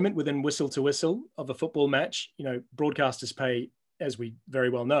live moment, within whistle to whistle of a football match, you know, broadcasters pay, as we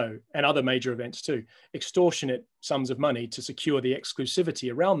very well know, and other major events too, extortionate sums of money to secure the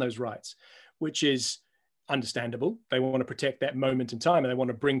exclusivity around those rights, which is understandable. They want to protect that moment in time, and they want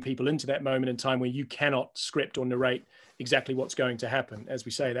to bring people into that moment in time where you cannot script or narrate exactly what's going to happen. As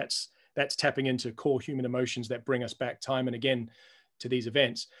we say, that's tapping into core human emotions that bring us back time and again to these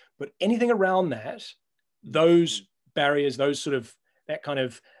events. But anything around that, those barriers, those sort of, that kind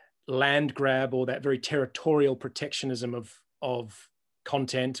of land grab or that very territorial protectionism of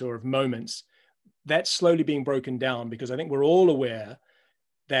content or of moments, that's slowly being broken down, because I think we're all aware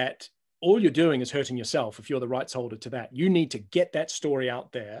that all you're doing is hurting yourself if you're the rights holder to that. You need to get that story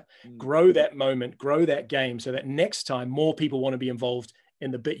out there, grow that moment, grow that game, so that next time more people want to be involved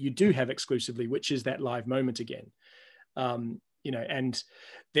in the bit you do have exclusively, which is that live moment again. You know, and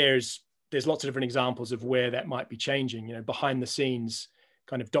there's lots of different examples of where that might be changing. You know, behind the scenes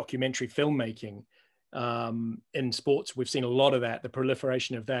kind of documentary filmmaking in sports, we've seen a lot of that, the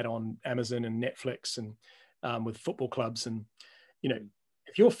proliferation of that on Amazon and Netflix, and with football clubs. And, you know,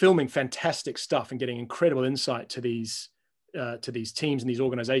 if you're filming fantastic stuff and getting incredible insight to these teams and these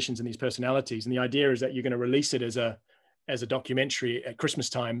organizations and these personalities, and the idea is that you're going to release it as a documentary at Christmas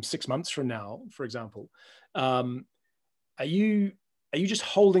time 6 months from now, for example, are you just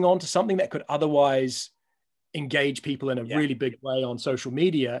holding on to something that could otherwise engage people in a really big way on social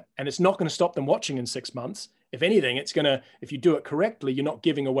media, and it's not going to stop them watching in 6 months? If anything, it's going to, if you do it correctly, you're not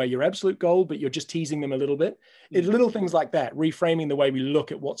giving away your absolute goal, but you're just teasing them a little bit. It's little things like that, reframing the way we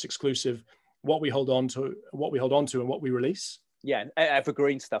look at what's exclusive, what we hold on to, and what we release. Yeah, and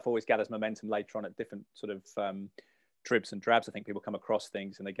evergreen stuff always gathers momentum later on at different sort of dribs and drabs. I think people come across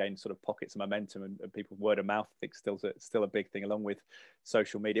things and they gain sort of pockets of momentum, and people, word of mouth, I think still a big thing, along with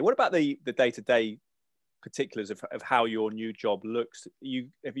social media. What about the day-to-day particulars of how your new job looks?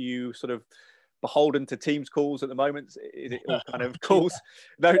 Have you sort of beholden to Teams calls at the moment? Is it all kind of calls?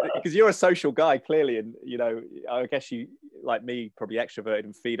 No, because you're a social guy clearly, and you know, I guess you, like me, probably extroverted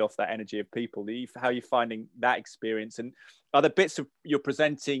and feed off that energy of people. How are you finding that experience? And are there bits of your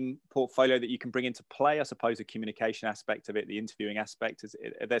presenting portfolio that you can bring into play? I suppose the communication aspect of it, the interviewing aspect,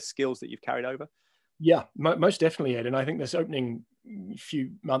 are there skills that you've carried over? Yeah, most definitely, Ed. And I think this opening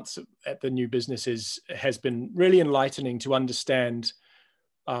few months at the new business has been really enlightening to understand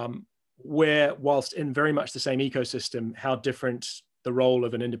where, whilst in very much the same ecosystem, how different the role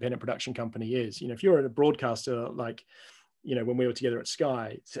of an independent production company is. You know, if you're a broadcaster, like, you know, when we were together at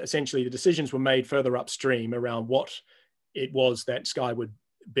Sky, essentially the decisions were made further upstream around what it was that Sky would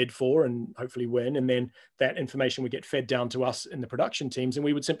bid for and hopefully win. And then that information would get fed down to us in the production teams, and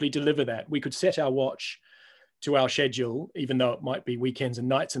we would simply deliver that. We could set our watch to our schedule, even though it might be weekends and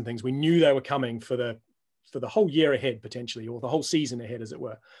nights and things. We knew they were coming for the whole year ahead, potentially, or the whole season ahead, as it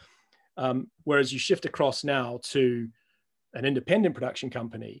were. Whereas you shift across now to an independent production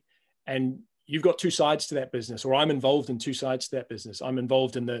company, and you've got two sides to that business, or I'm involved in two sides to that business. I'm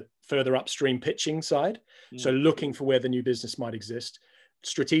involved in the further upstream pitching side. So looking for where the new business might exist,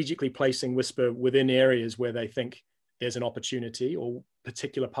 strategically placing Whisper within areas where they think there's an opportunity, or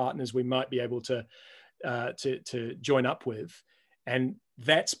particular partners we might be able to join up with. And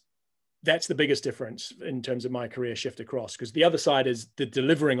that's the biggest difference in terms of my career shift across, because the other side is the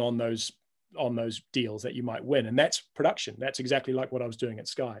delivering on those deals that you might win. And that's production. That's exactly like what I was doing at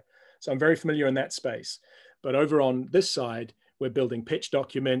Sky. So I'm very familiar in that space. But over on this side, we're building pitch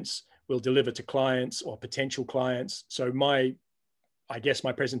documents. We'll deliver to clients or potential clients. So I guess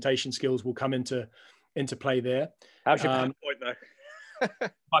my presentation skills will come into play there. How's your PowerPoint though?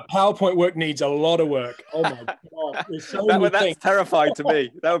 My PowerPoint work needs a lot of work. Oh my God. There's so many that's things. Terrifying to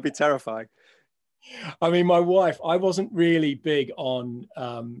me. That would be terrifying. I mean, my wife, I wasn't really big on,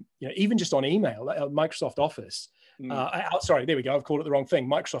 even just on email, Microsoft Office. Sorry, there we go. I've called it the wrong thing.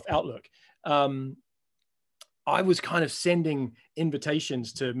 Microsoft Outlook. I was kind of sending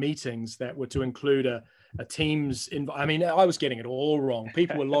invitations to meetings that were to include a a Teams I mean, I was getting it all wrong.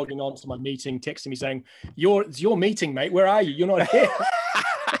 People were logging on to my meeting, texting me saying, it's your meeting, mate. Where are you? You're not here.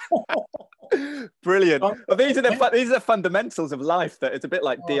 Brilliant. Well, these are the fundamentals of life. That it's a bit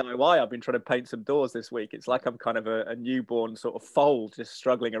like DIY. I've been trying to paint some doors this week. It's like I'm kind of a newborn sort of foal, just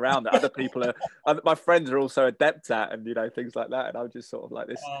struggling around. That other people my friends are also adept at, and things like that. And I'm just sort of like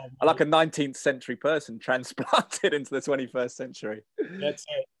this, like a 19th century person transplanted into the 21st century. That's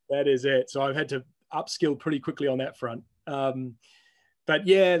it. That is it. So I've had to upskill pretty quickly on that front. But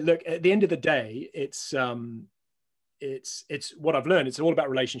yeah, look, at the end of the day, it's what I've learned. It's all about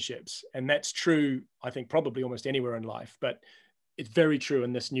relationships, and that's true, I think, probably almost anywhere in life, but it's very true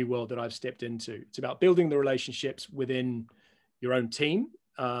in this new world that I've stepped into. It's about building the relationships within your own team,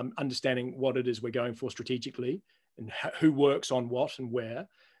 understanding what it is we're going for strategically and who works on what and where,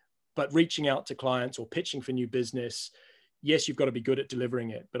 but reaching out to clients or pitching for new business. Yes, you've got to be good at delivering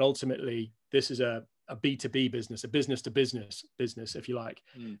it, but ultimately this is a B2B business, a business to business, if you like.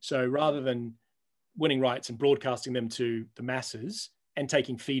 So rather than winning rights and broadcasting them to the masses and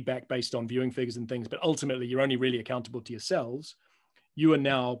taking feedback based on viewing figures and things, but ultimately you're only really accountable to yourselves. You are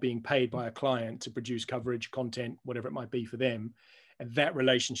now being paid by a client to produce coverage, content, whatever it might be for them. And that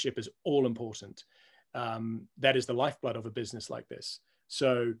relationship is all important. That is the lifeblood of a business like this.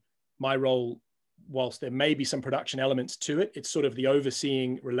 So my role, whilst there may be some production elements to it, it's sort of the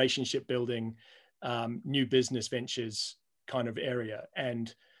overseeing, relationship building, new business ventures kind of area.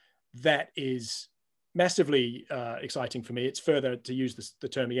 And that is massively exciting for me. It's further, to use the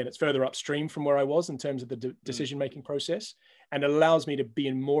term again, it's further upstream from where I was in terms of the decision-making process, and it allows me to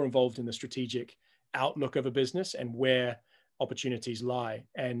be more involved in the strategic outlook of a business and where opportunities lie.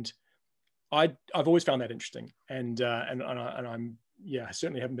 And I've always found that interesting, and I'm I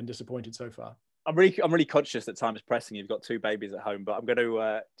certainly haven't been disappointed so far. I'm really conscious that time is pressing. You've got two babies at home, but I'm going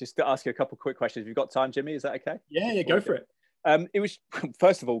to just ask you a couple of quick questions. If you've got time, Jimmy, is that okay? Yeah, go for it. It was,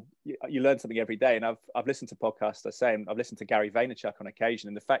 first of all, you learn something every day, and I've listened to podcasts the same. I've listened to Gary Vaynerchuk on occasion,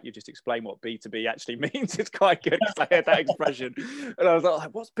 and the fact you just explained what B2B actually means is quite good, because I heard that expression and I was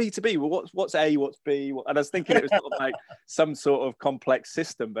like, what's B2B? Well, what's A, what's B? And I was thinking it was sort of like some sort of complex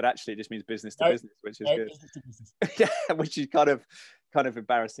system, but actually it just means business to business, which is good. Yeah, which is kind of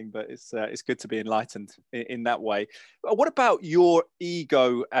embarrassing, but it's good to be enlightened in that way. But what about your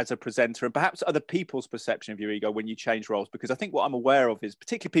ego as a presenter, and perhaps other people's perception of your ego when you change roles? Because I think what I'm aware of is,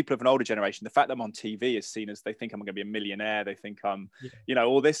 particularly people of an older generation, the fact that I'm on TV is seen as, they think I'm going to be a millionaire. They think I'm,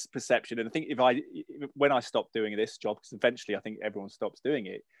 all this perception. And I think when I stop doing this job, because eventually I think everyone stops doing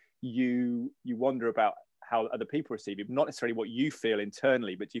it, you wonder about how other people receive you, not necessarily what you feel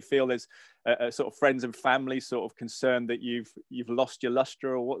internally, but do you feel there's a sort of friends and family sort of concern that you've lost your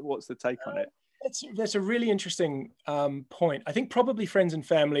luster, or what's the take on it? That's a really interesting point. I think probably friends and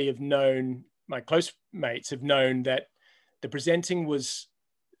family have known, my close mates have known, that the presenting was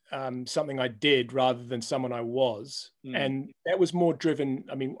something I did rather than someone I was. And that was more driven.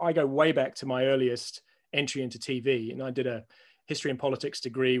 I mean, I go way back to my earliest entry into TV, and I did a history and politics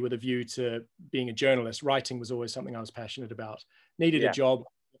degree with a view to being a journalist. Writing was always something I was passionate about. Needed a job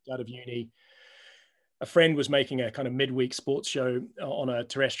out of uni. A friend was making a kind of midweek sports show on a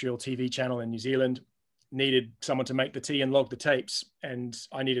terrestrial TV channel in New Zealand. Needed someone to make the tea and log the tapes, and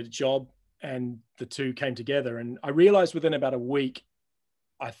I needed a job, and the two came together. And I realized within about a week,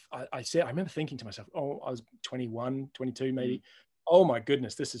 I remember thinking to myself, I was 21, 22 maybe. Oh my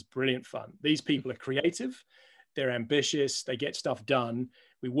goodness, this is brilliant fun. These people are creative. They're ambitious. They get stuff done.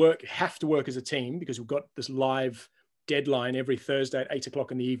 We have to work as a team, because we've got this live deadline every Thursday at 8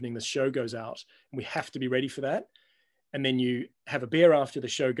 o'clock in the evening. The show goes out, and we have to be ready for that. And then you have a beer after the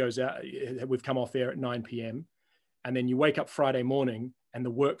show goes out. We've come off air at 9 p.m. And then you wake up Friday morning, and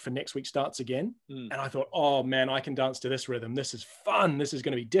the work for next week starts again. And I thought, oh man, I can dance to this rhythm. This is fun. This is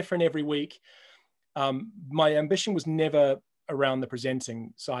going to be different every week. My ambition was never around the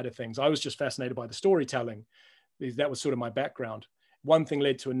presenting side of things. I was just fascinated by the storytelling. That was sort of my background. One thing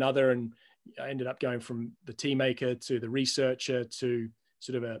led to another, and I ended up going from the tea maker to the researcher to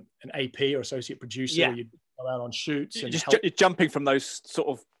sort of an AP or associate producer. Where you'd go out on shoots. And you're jumping from those sort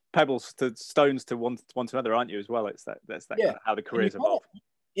of pebbles to stones to one to another, aren't you, as well? That's kind of how the careers evolve.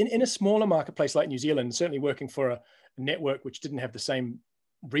 In a smaller marketplace like New Zealand, certainly working for a network which didn't have the same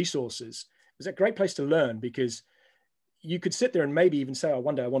resources, it was a great place to learn, because you could sit there and maybe even say,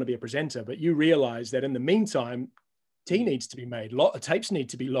 one day I want to be a presenter, but you realize that in the meantime, tea needs to be made, tapes need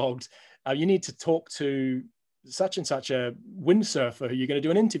to be logged. You need to talk to such and such a windsurfer who you're going to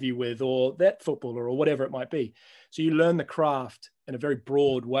do an interview with, or that footballer, or whatever it might be. So you learn the craft in a very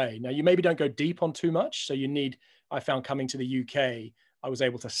broad way. Now, you maybe don't go deep on too much. So I found coming to the UK, I was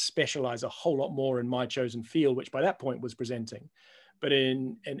able to specialize a whole lot more in my chosen field, which by that point was presenting. But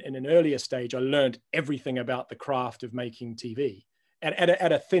in an earlier stage, I learned everything about the craft of making TV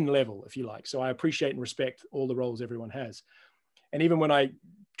at a thin level, if you like. So I appreciate and respect all the roles everyone has. And even when I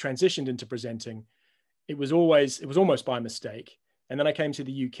transitioned into presenting, it was almost by mistake. And then I came to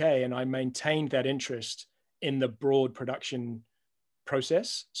the UK and I maintained that interest in the broad production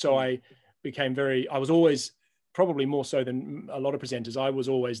process. So I was always, probably more so than a lot of presenters, I was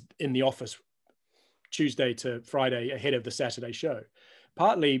always in the office Tuesday to Friday ahead of the Saturday show,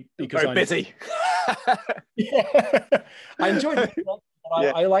 partly because I'm busy. Yeah, I enjoyed it.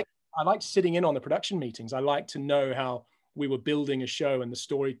 I liked sitting in on the production meetings. I liked to know how we were building a show and the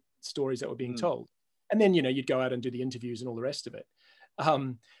stories that were being told. And then, you'd go out and do the interviews and all the rest of it.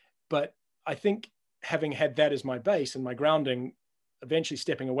 But I think having had that as my base and my grounding, eventually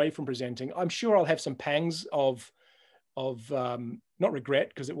stepping away from presenting, I'm sure I'll have some pangs of not regret,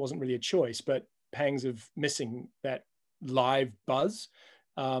 because it wasn't really a choice, but pangs of missing that live buzz.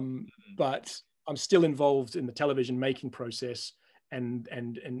 But I'm still involved in the television making process and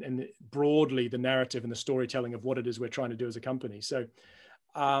broadly the narrative and the storytelling of what it is we're trying to do as a company. So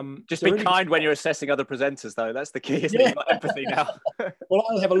just be really kind when you're assessing other presenters, though. That's the key, isn't it? You've got empathy now. Well,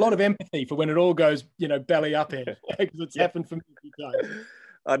 I'll have a lot of empathy for when it all goes, belly up in, because it's happened for me a few times.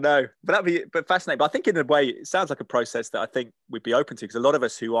 I know, but but fascinating. But I think in a way, it sounds like a process that I think we'd be open to, because a lot of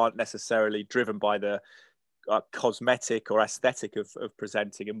us who aren't necessarily driven by the cosmetic or aesthetic of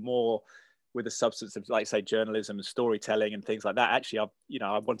presenting, and more with the substance of, like, say, journalism and storytelling and things like that. Actually,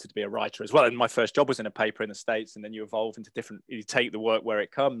 I wanted to be a writer as well. And my first job was in a paper in the States, and then you evolve into you take the work where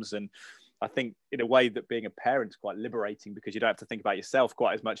it comes. And I think in a way that being a parent is quite liberating, because you don't have to think about yourself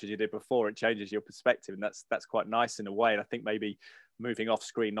quite as much as you did before. It changes your perspective, and that's quite nice in a way. And I think maybe moving off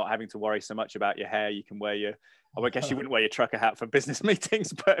screen, not having to worry so much about your hair, you can wear I guess you wouldn't wear your trucker hat for business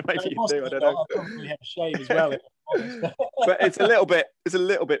meetings, but maybe you do. I don't know. I'll probably have a shave as well. But it's a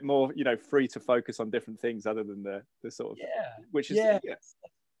little bit more, free to focus on different things other than the sort of, which is,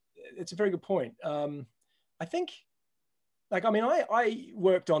 it's a very good point. I think, I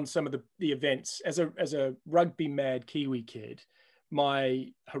worked on some of the events as a rugby mad Kiwi kid.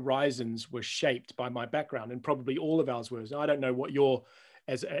 My horizons were shaped by my background, and probably all of ours was. I don't know what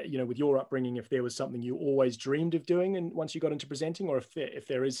with your upbringing, if there was something you always dreamed of doing, and once you got into presenting, or if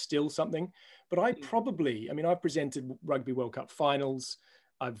there is still something. But I've presented Rugby World Cup finals.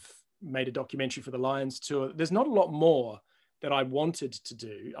 I've made a documentary for the Lions tour. There's not a lot more that I wanted to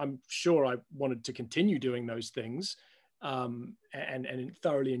do. I'm sure I wanted to continue doing those things, and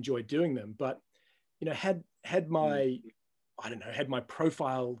thoroughly enjoyed doing them. But had my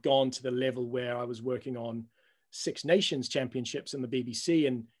profile gone to the level where I was working on Six Nations championships in the BBC,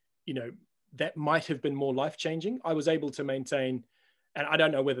 and that might have been more life-changing. I was able to maintain, and I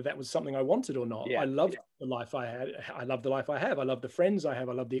don't know whether that was something I wanted or not. I loved the life I had. I love the life I have. I love the friends I have.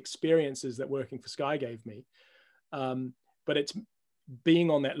 I love the experiences that working for Sky gave me. But it's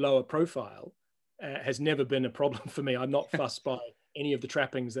being on that lower profile has never been a problem for me. I'm not fussed by any of the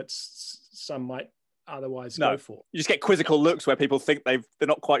trappings that some might otherwise go for. You just get quizzical looks where people think they're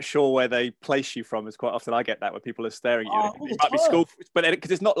not quite sure where they place you from. Is quite often I get that, where people are staring at you. It might be school, but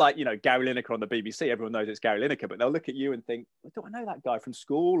because it's not like Gary Lineker on the BBC. Everyone knows it's Gary Lineker, but they'll look at you and think, well, do I know that guy from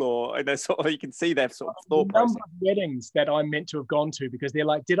school? Or they're sort of, you can see their sort of thought process. Number of weddings that I'm meant to have gone to, because they're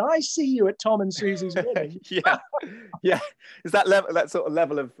like, did I see you at Tom and Susie's wedding? yeah. Is that sort of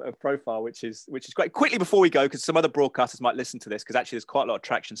level of profile, which is great. Quickly before we go, because some other broadcasters might listen to this, because actually there's quite a lot of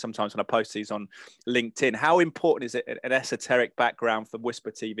traction sometimes when I post these on LinkedIn. How important is it, an esoteric background for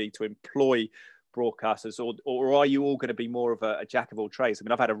Whisper TV, to employ broadcasters, or are you all going to be more of a jack of all trades? I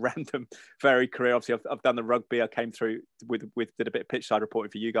mean, I've had a random, varied career. Obviously, I've done the rugby. I came through did a bit of pitch side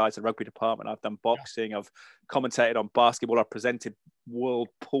reporting for you guys, the rugby department. I've done boxing. I've commentated on basketball. I've presented world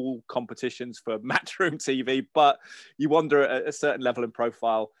pool competitions for Matchroom TV. But you wonder, at a certain level in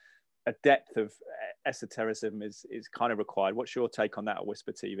profile, a depth of esotericism is kind of required. What's your take on that at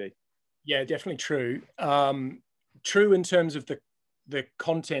Whisper TV? Yeah, definitely true. True in terms of the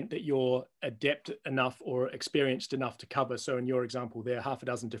content that you're adept enough or experienced enough to cover. So in your example, there are half a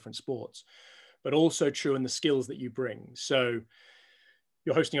dozen different sports, but also true in the skills that you bring. So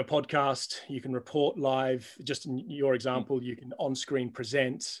you're hosting a podcast, you can report live. Just in your example, you can on-screen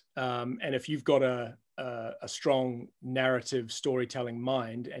present. And if you've got a strong narrative storytelling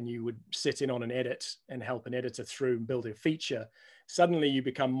mind, and you would sit in on an edit and help an editor through and build a feature, suddenly you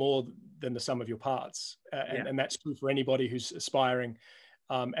become more than the sum of your parts. And that's true for anybody who's aspiring.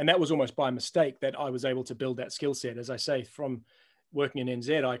 And that was almost by mistake that I was able to build that skill set. As I say, from working in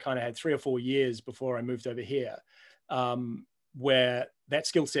NZ, I kind of had 3 or 4 years before I moved over here. where that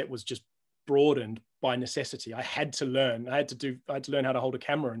skill set was just broadened by necessity. I had to learn. I had to learn how to hold a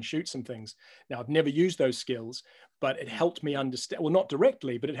camera and shoot some things. Now, I've never used those skills, but it helped me understand, well, not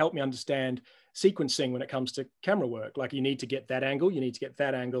directly, but it helped me understand sequencing when it comes to camera work. Like, you need to get that angle, you need to get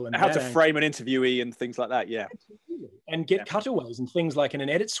that angle, and how to frame an interviewee and things like that. Yeah. And get cutaways and things like in an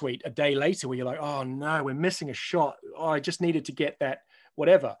edit suite a day later where you're like, oh no, we're missing a shot. Oh, I just needed to get that,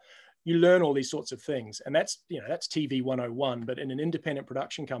 whatever. You learn all these sorts of things. And that's TV 101. But in an independent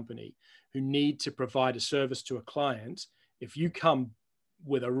production company who need to provide a service to a client, if you come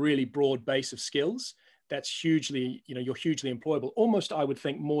with a really broad base of skills, that's hugely, you're hugely employable. Almost, I would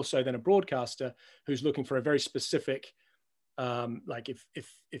think, more so than a broadcaster who's looking for a very specific, like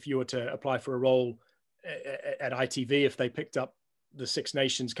if you were to apply for a role at ITV, if they picked up the Six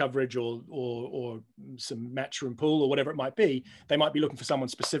Nations coverage or some Matchroom pool or whatever it might be, they might be looking for someone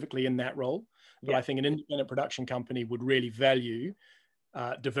specifically in that role. But I think an independent production company would really value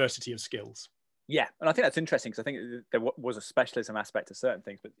diversity of skills. Yeah, and I think that's interesting, because I think there was a specialism aspect to certain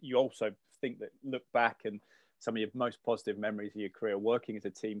things, but you also think that look back and some of your most positive memories of your career working as a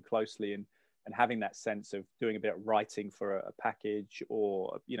team closely and having that sense of doing a bit of writing for a package,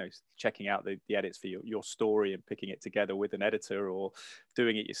 or checking out the edits for your story and picking it together with an editor, or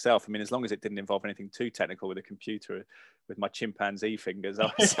doing it yourself. I mean, as long as it didn't involve anything too technical with a computer, with my chimpanzee fingers.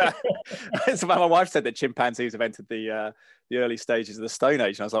 So my wife said that chimpanzees have entered the early stages of the Stone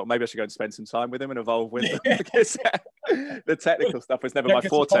Age, and I was like, well, maybe I should go and spend some time with them and evolve with them, because the technical stuff was never my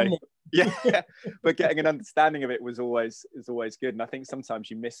forte. Yeah, but getting an understanding of it is always good. And I think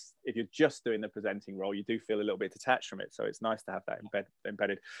sometimes you miss, if you're just doing the presenting role, you do feel a little bit detached from it. So it's nice to have that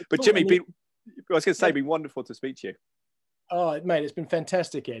embedded. But Jimmy, I was going to say, it'd be wonderful to speak to you. Oh, mate, it's been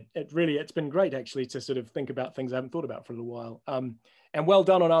fantastic, Ed. It's been great, actually, to sort of think about things I haven't thought about for a little while. And well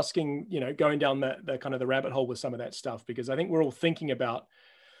done on asking, going down the kind of the rabbit hole with some of that stuff, because I think we're all thinking about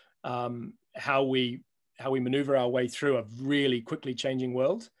how we maneuver our way through a really quickly changing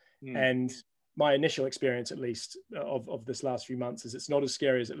world. And my initial experience, at least, of this last few months is it's not as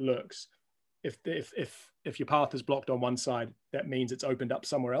scary as it looks. If your path is blocked on one side, that means it's opened up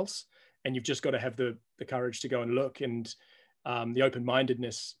somewhere else, and you've just got to have the courage to go and look, and the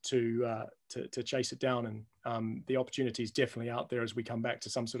open-mindedness to chase it down. And the opportunity is definitely out there as we come back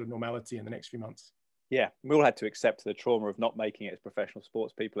to some sort of normality in the next few months. Yeah, we all had to accept the trauma of not making it as professional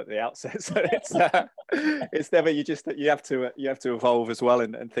sports people at the outset. So it's never, you have to evolve as well,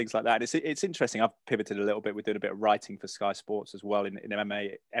 and things like that. It's interesting. I've pivoted a little bit. We're doing a bit of writing for Sky Sports as well in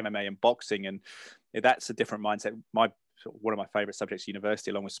MMA and boxing, and that's a different mindset. One of my favorite subjects at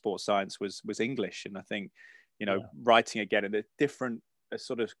university, along with sports science, was English, and I think writing again in a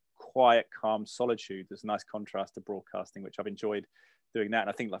sort of quiet, calm solitude. There's a nice contrast to broadcasting, which I've enjoyed doing that. And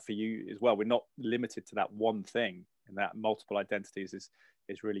I think, like, for you as well, we're not limited to that one thing, and that multiple identities is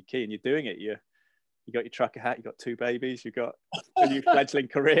really key. And you're doing it. You got your trucker hat, you got 2 babies, you got a new fledgling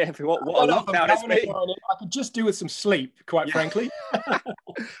career. What a lockdown it's been. I could just do with some sleep, quite frankly.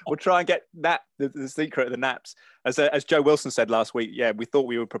 We'll try and get that, the secret of the naps. As Joe Wilson said last week, we thought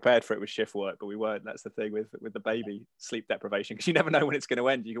we were prepared for it with shift work, but we weren't. That's the thing with the baby sleep deprivation, because you never know when it's going to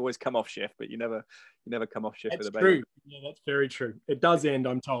end. You can always come off shift, but you never come off shift with a baby. True. Yeah, that's very true. It does end,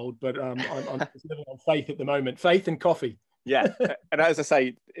 I'm told, but I'm just living on faith at the moment. Faith and coffee. Yeah, and as I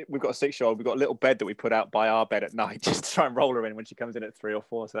say, we've got a 6-year-old. We've got a little bed that we put out by our bed at night just to try and roll her in when she comes in at 3 or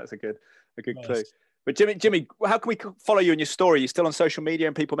 4. So that's a good nice clue. But Jimmy, how can we follow you in your story? You're still on social media,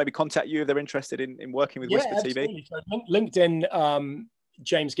 and people maybe contact you if they're interested in working with Whisper absolutely. TV? So LinkedIn,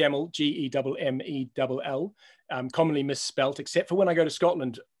 James Gemmell, Gemmell, commonly misspelt, except for when I go to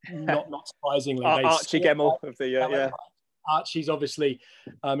Scotland. Not surprisingly, Archie Gemmell of the Archie's obviously,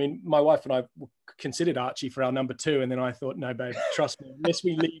 I mean, my wife and I considered Archie for our number 2, and then I thought, no, babe, trust me, unless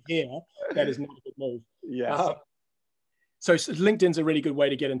we leave here, that is not a good move. Yeah. So LinkedIn's a really good way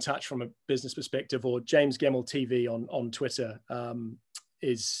to get in touch from a business perspective, or James Gemmell TV on Twitter. I'm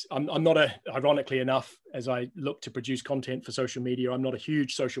not ironically enough, as I look to produce content for social media, I'm not a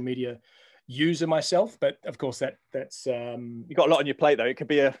huge social media user myself, but of course that's you've got a lot on your plate, though. It could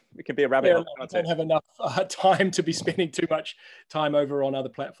be a rabbit hole. I don't have enough time to be spending too much time over on other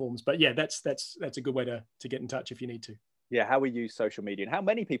platforms, but yeah, that's a good way to get in touch if you need to. Yeah, how we use social media and how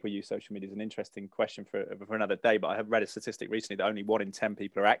many people use social media is an interesting question for another day. But I have read a statistic recently that only 1 in 10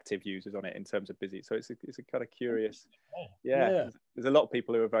 people are active users on it in terms of busy. So it's a kind of curious. Yeah. There's a lot of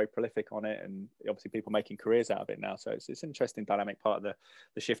people who are very prolific on it, and obviously people making careers out of it now. So it's an interesting dynamic part of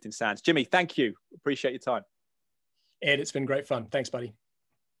the shifting sands. Jimmy, thank you. Appreciate your time. Ed, it's been great fun. Thanks, buddy.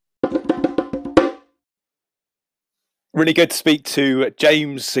 Really good to speak to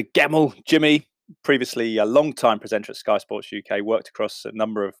James Gemmell, Jimmy. previously a long-time presenter at Sky Sports UK, worked across a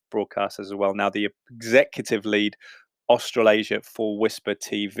number of broadcasters as well. Now the executive lead Australasia for Whisper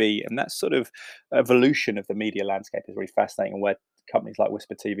TV, and that sort of evolution of the media landscape is really fascinating, and where companies like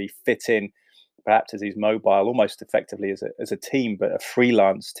Whisper TV fit in, perhaps as these mobile, almost effectively as a team, but a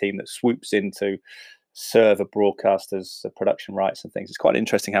freelance team that swoops in to serve a broadcaster's production rights and things. It's quite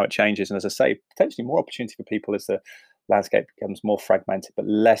interesting how it changes, and as I say, potentially more opportunity for people as the landscape becomes more fragmented, but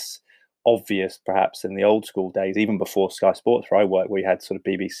less obvious perhaps in the old school days, even before Sky Sports where I worked, we had sort of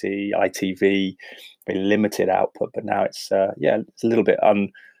BBC, ITV, very limited output, but now it's it's a little bit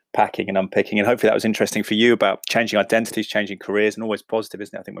unpacking and unpicking, and hopefully that was interesting for you about changing identities, changing careers, and always positive,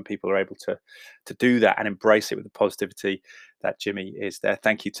 isn't it? I think when people are able to do that and embrace it with the positivity that Jimmy is there.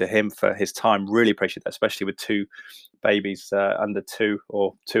 Thank you to him for his time. Really appreciate that, especially with two babies under 2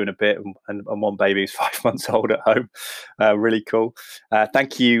 or 2 and a bit, and one baby who's 5 months old at home. Really cool.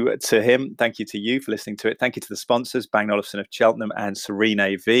 Thank you to him. Thank you to you for listening to it. Thank you to the sponsors, Bang & Olufsen of Cheltenham and Serene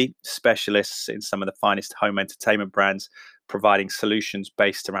AV, specialists in some of the finest home entertainment brands, providing solutions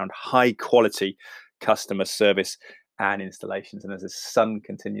based around high quality customer service and installations. And as the sun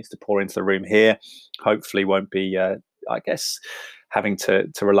continues to pour into the room here, hopefully won't be having to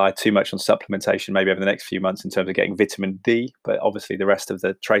rely too much on supplementation maybe over the next few months in terms of getting vitamin D, but obviously the rest of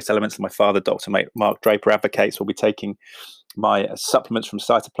the trace elements. My father, Dr. Mark Draper, advocates will be taking my supplements from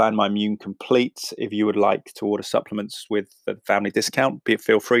Cytoplan, my Immune Complete. If you would like to order supplements with the family discount,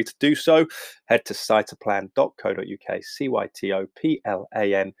 feel free to do so. Head to cytoplan.co.uk,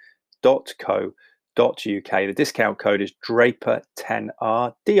 cytoplan.co.uk. The discount code is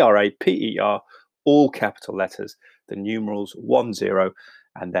Draper10R, DRAPER, all capital letters, the numerals 10,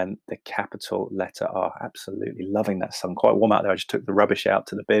 and then the capital letter R. Absolutely loving that sun. Quite warm out there. I just took the rubbish out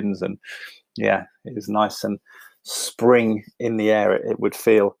to the bins, and yeah, it was nice and spring in the air. It would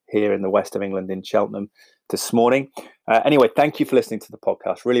feel here in the west of England in Cheltenham this morning. Anyway, thank you for listening to the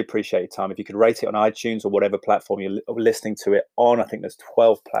podcast. Really appreciate your time. If you could rate it on iTunes or whatever platform you're listening to it on, I think there's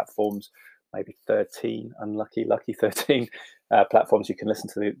 12 platforms, maybe 13, lucky 13 platforms you can listen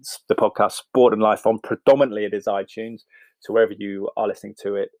to the podcast Sport and Life on. Predominantly it is iTunes, so wherever you are listening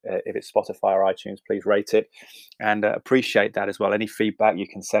to it, if it's Spotify or iTunes, please rate it, and appreciate that as well. Any feedback you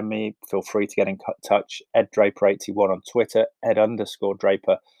can send me, feel free to get in touch. EdDraper81 on Twitter,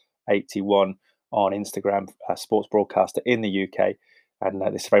 Ed_Draper81 on Instagram, sports broadcaster in the UK, and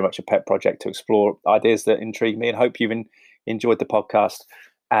this is very much a pet project to explore ideas that intrigue me, and hope you've enjoyed the podcast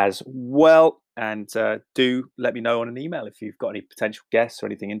as well. And do let me know on an email if you've got any potential guests or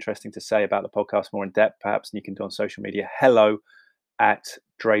anything interesting to say about the podcast more in depth, perhaps, and you can do on social media.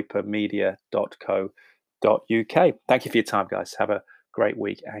 hello@drapermedia.co.uk. Thank you for your time, guys. Have a great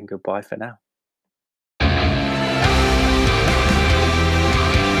week, and goodbye for now.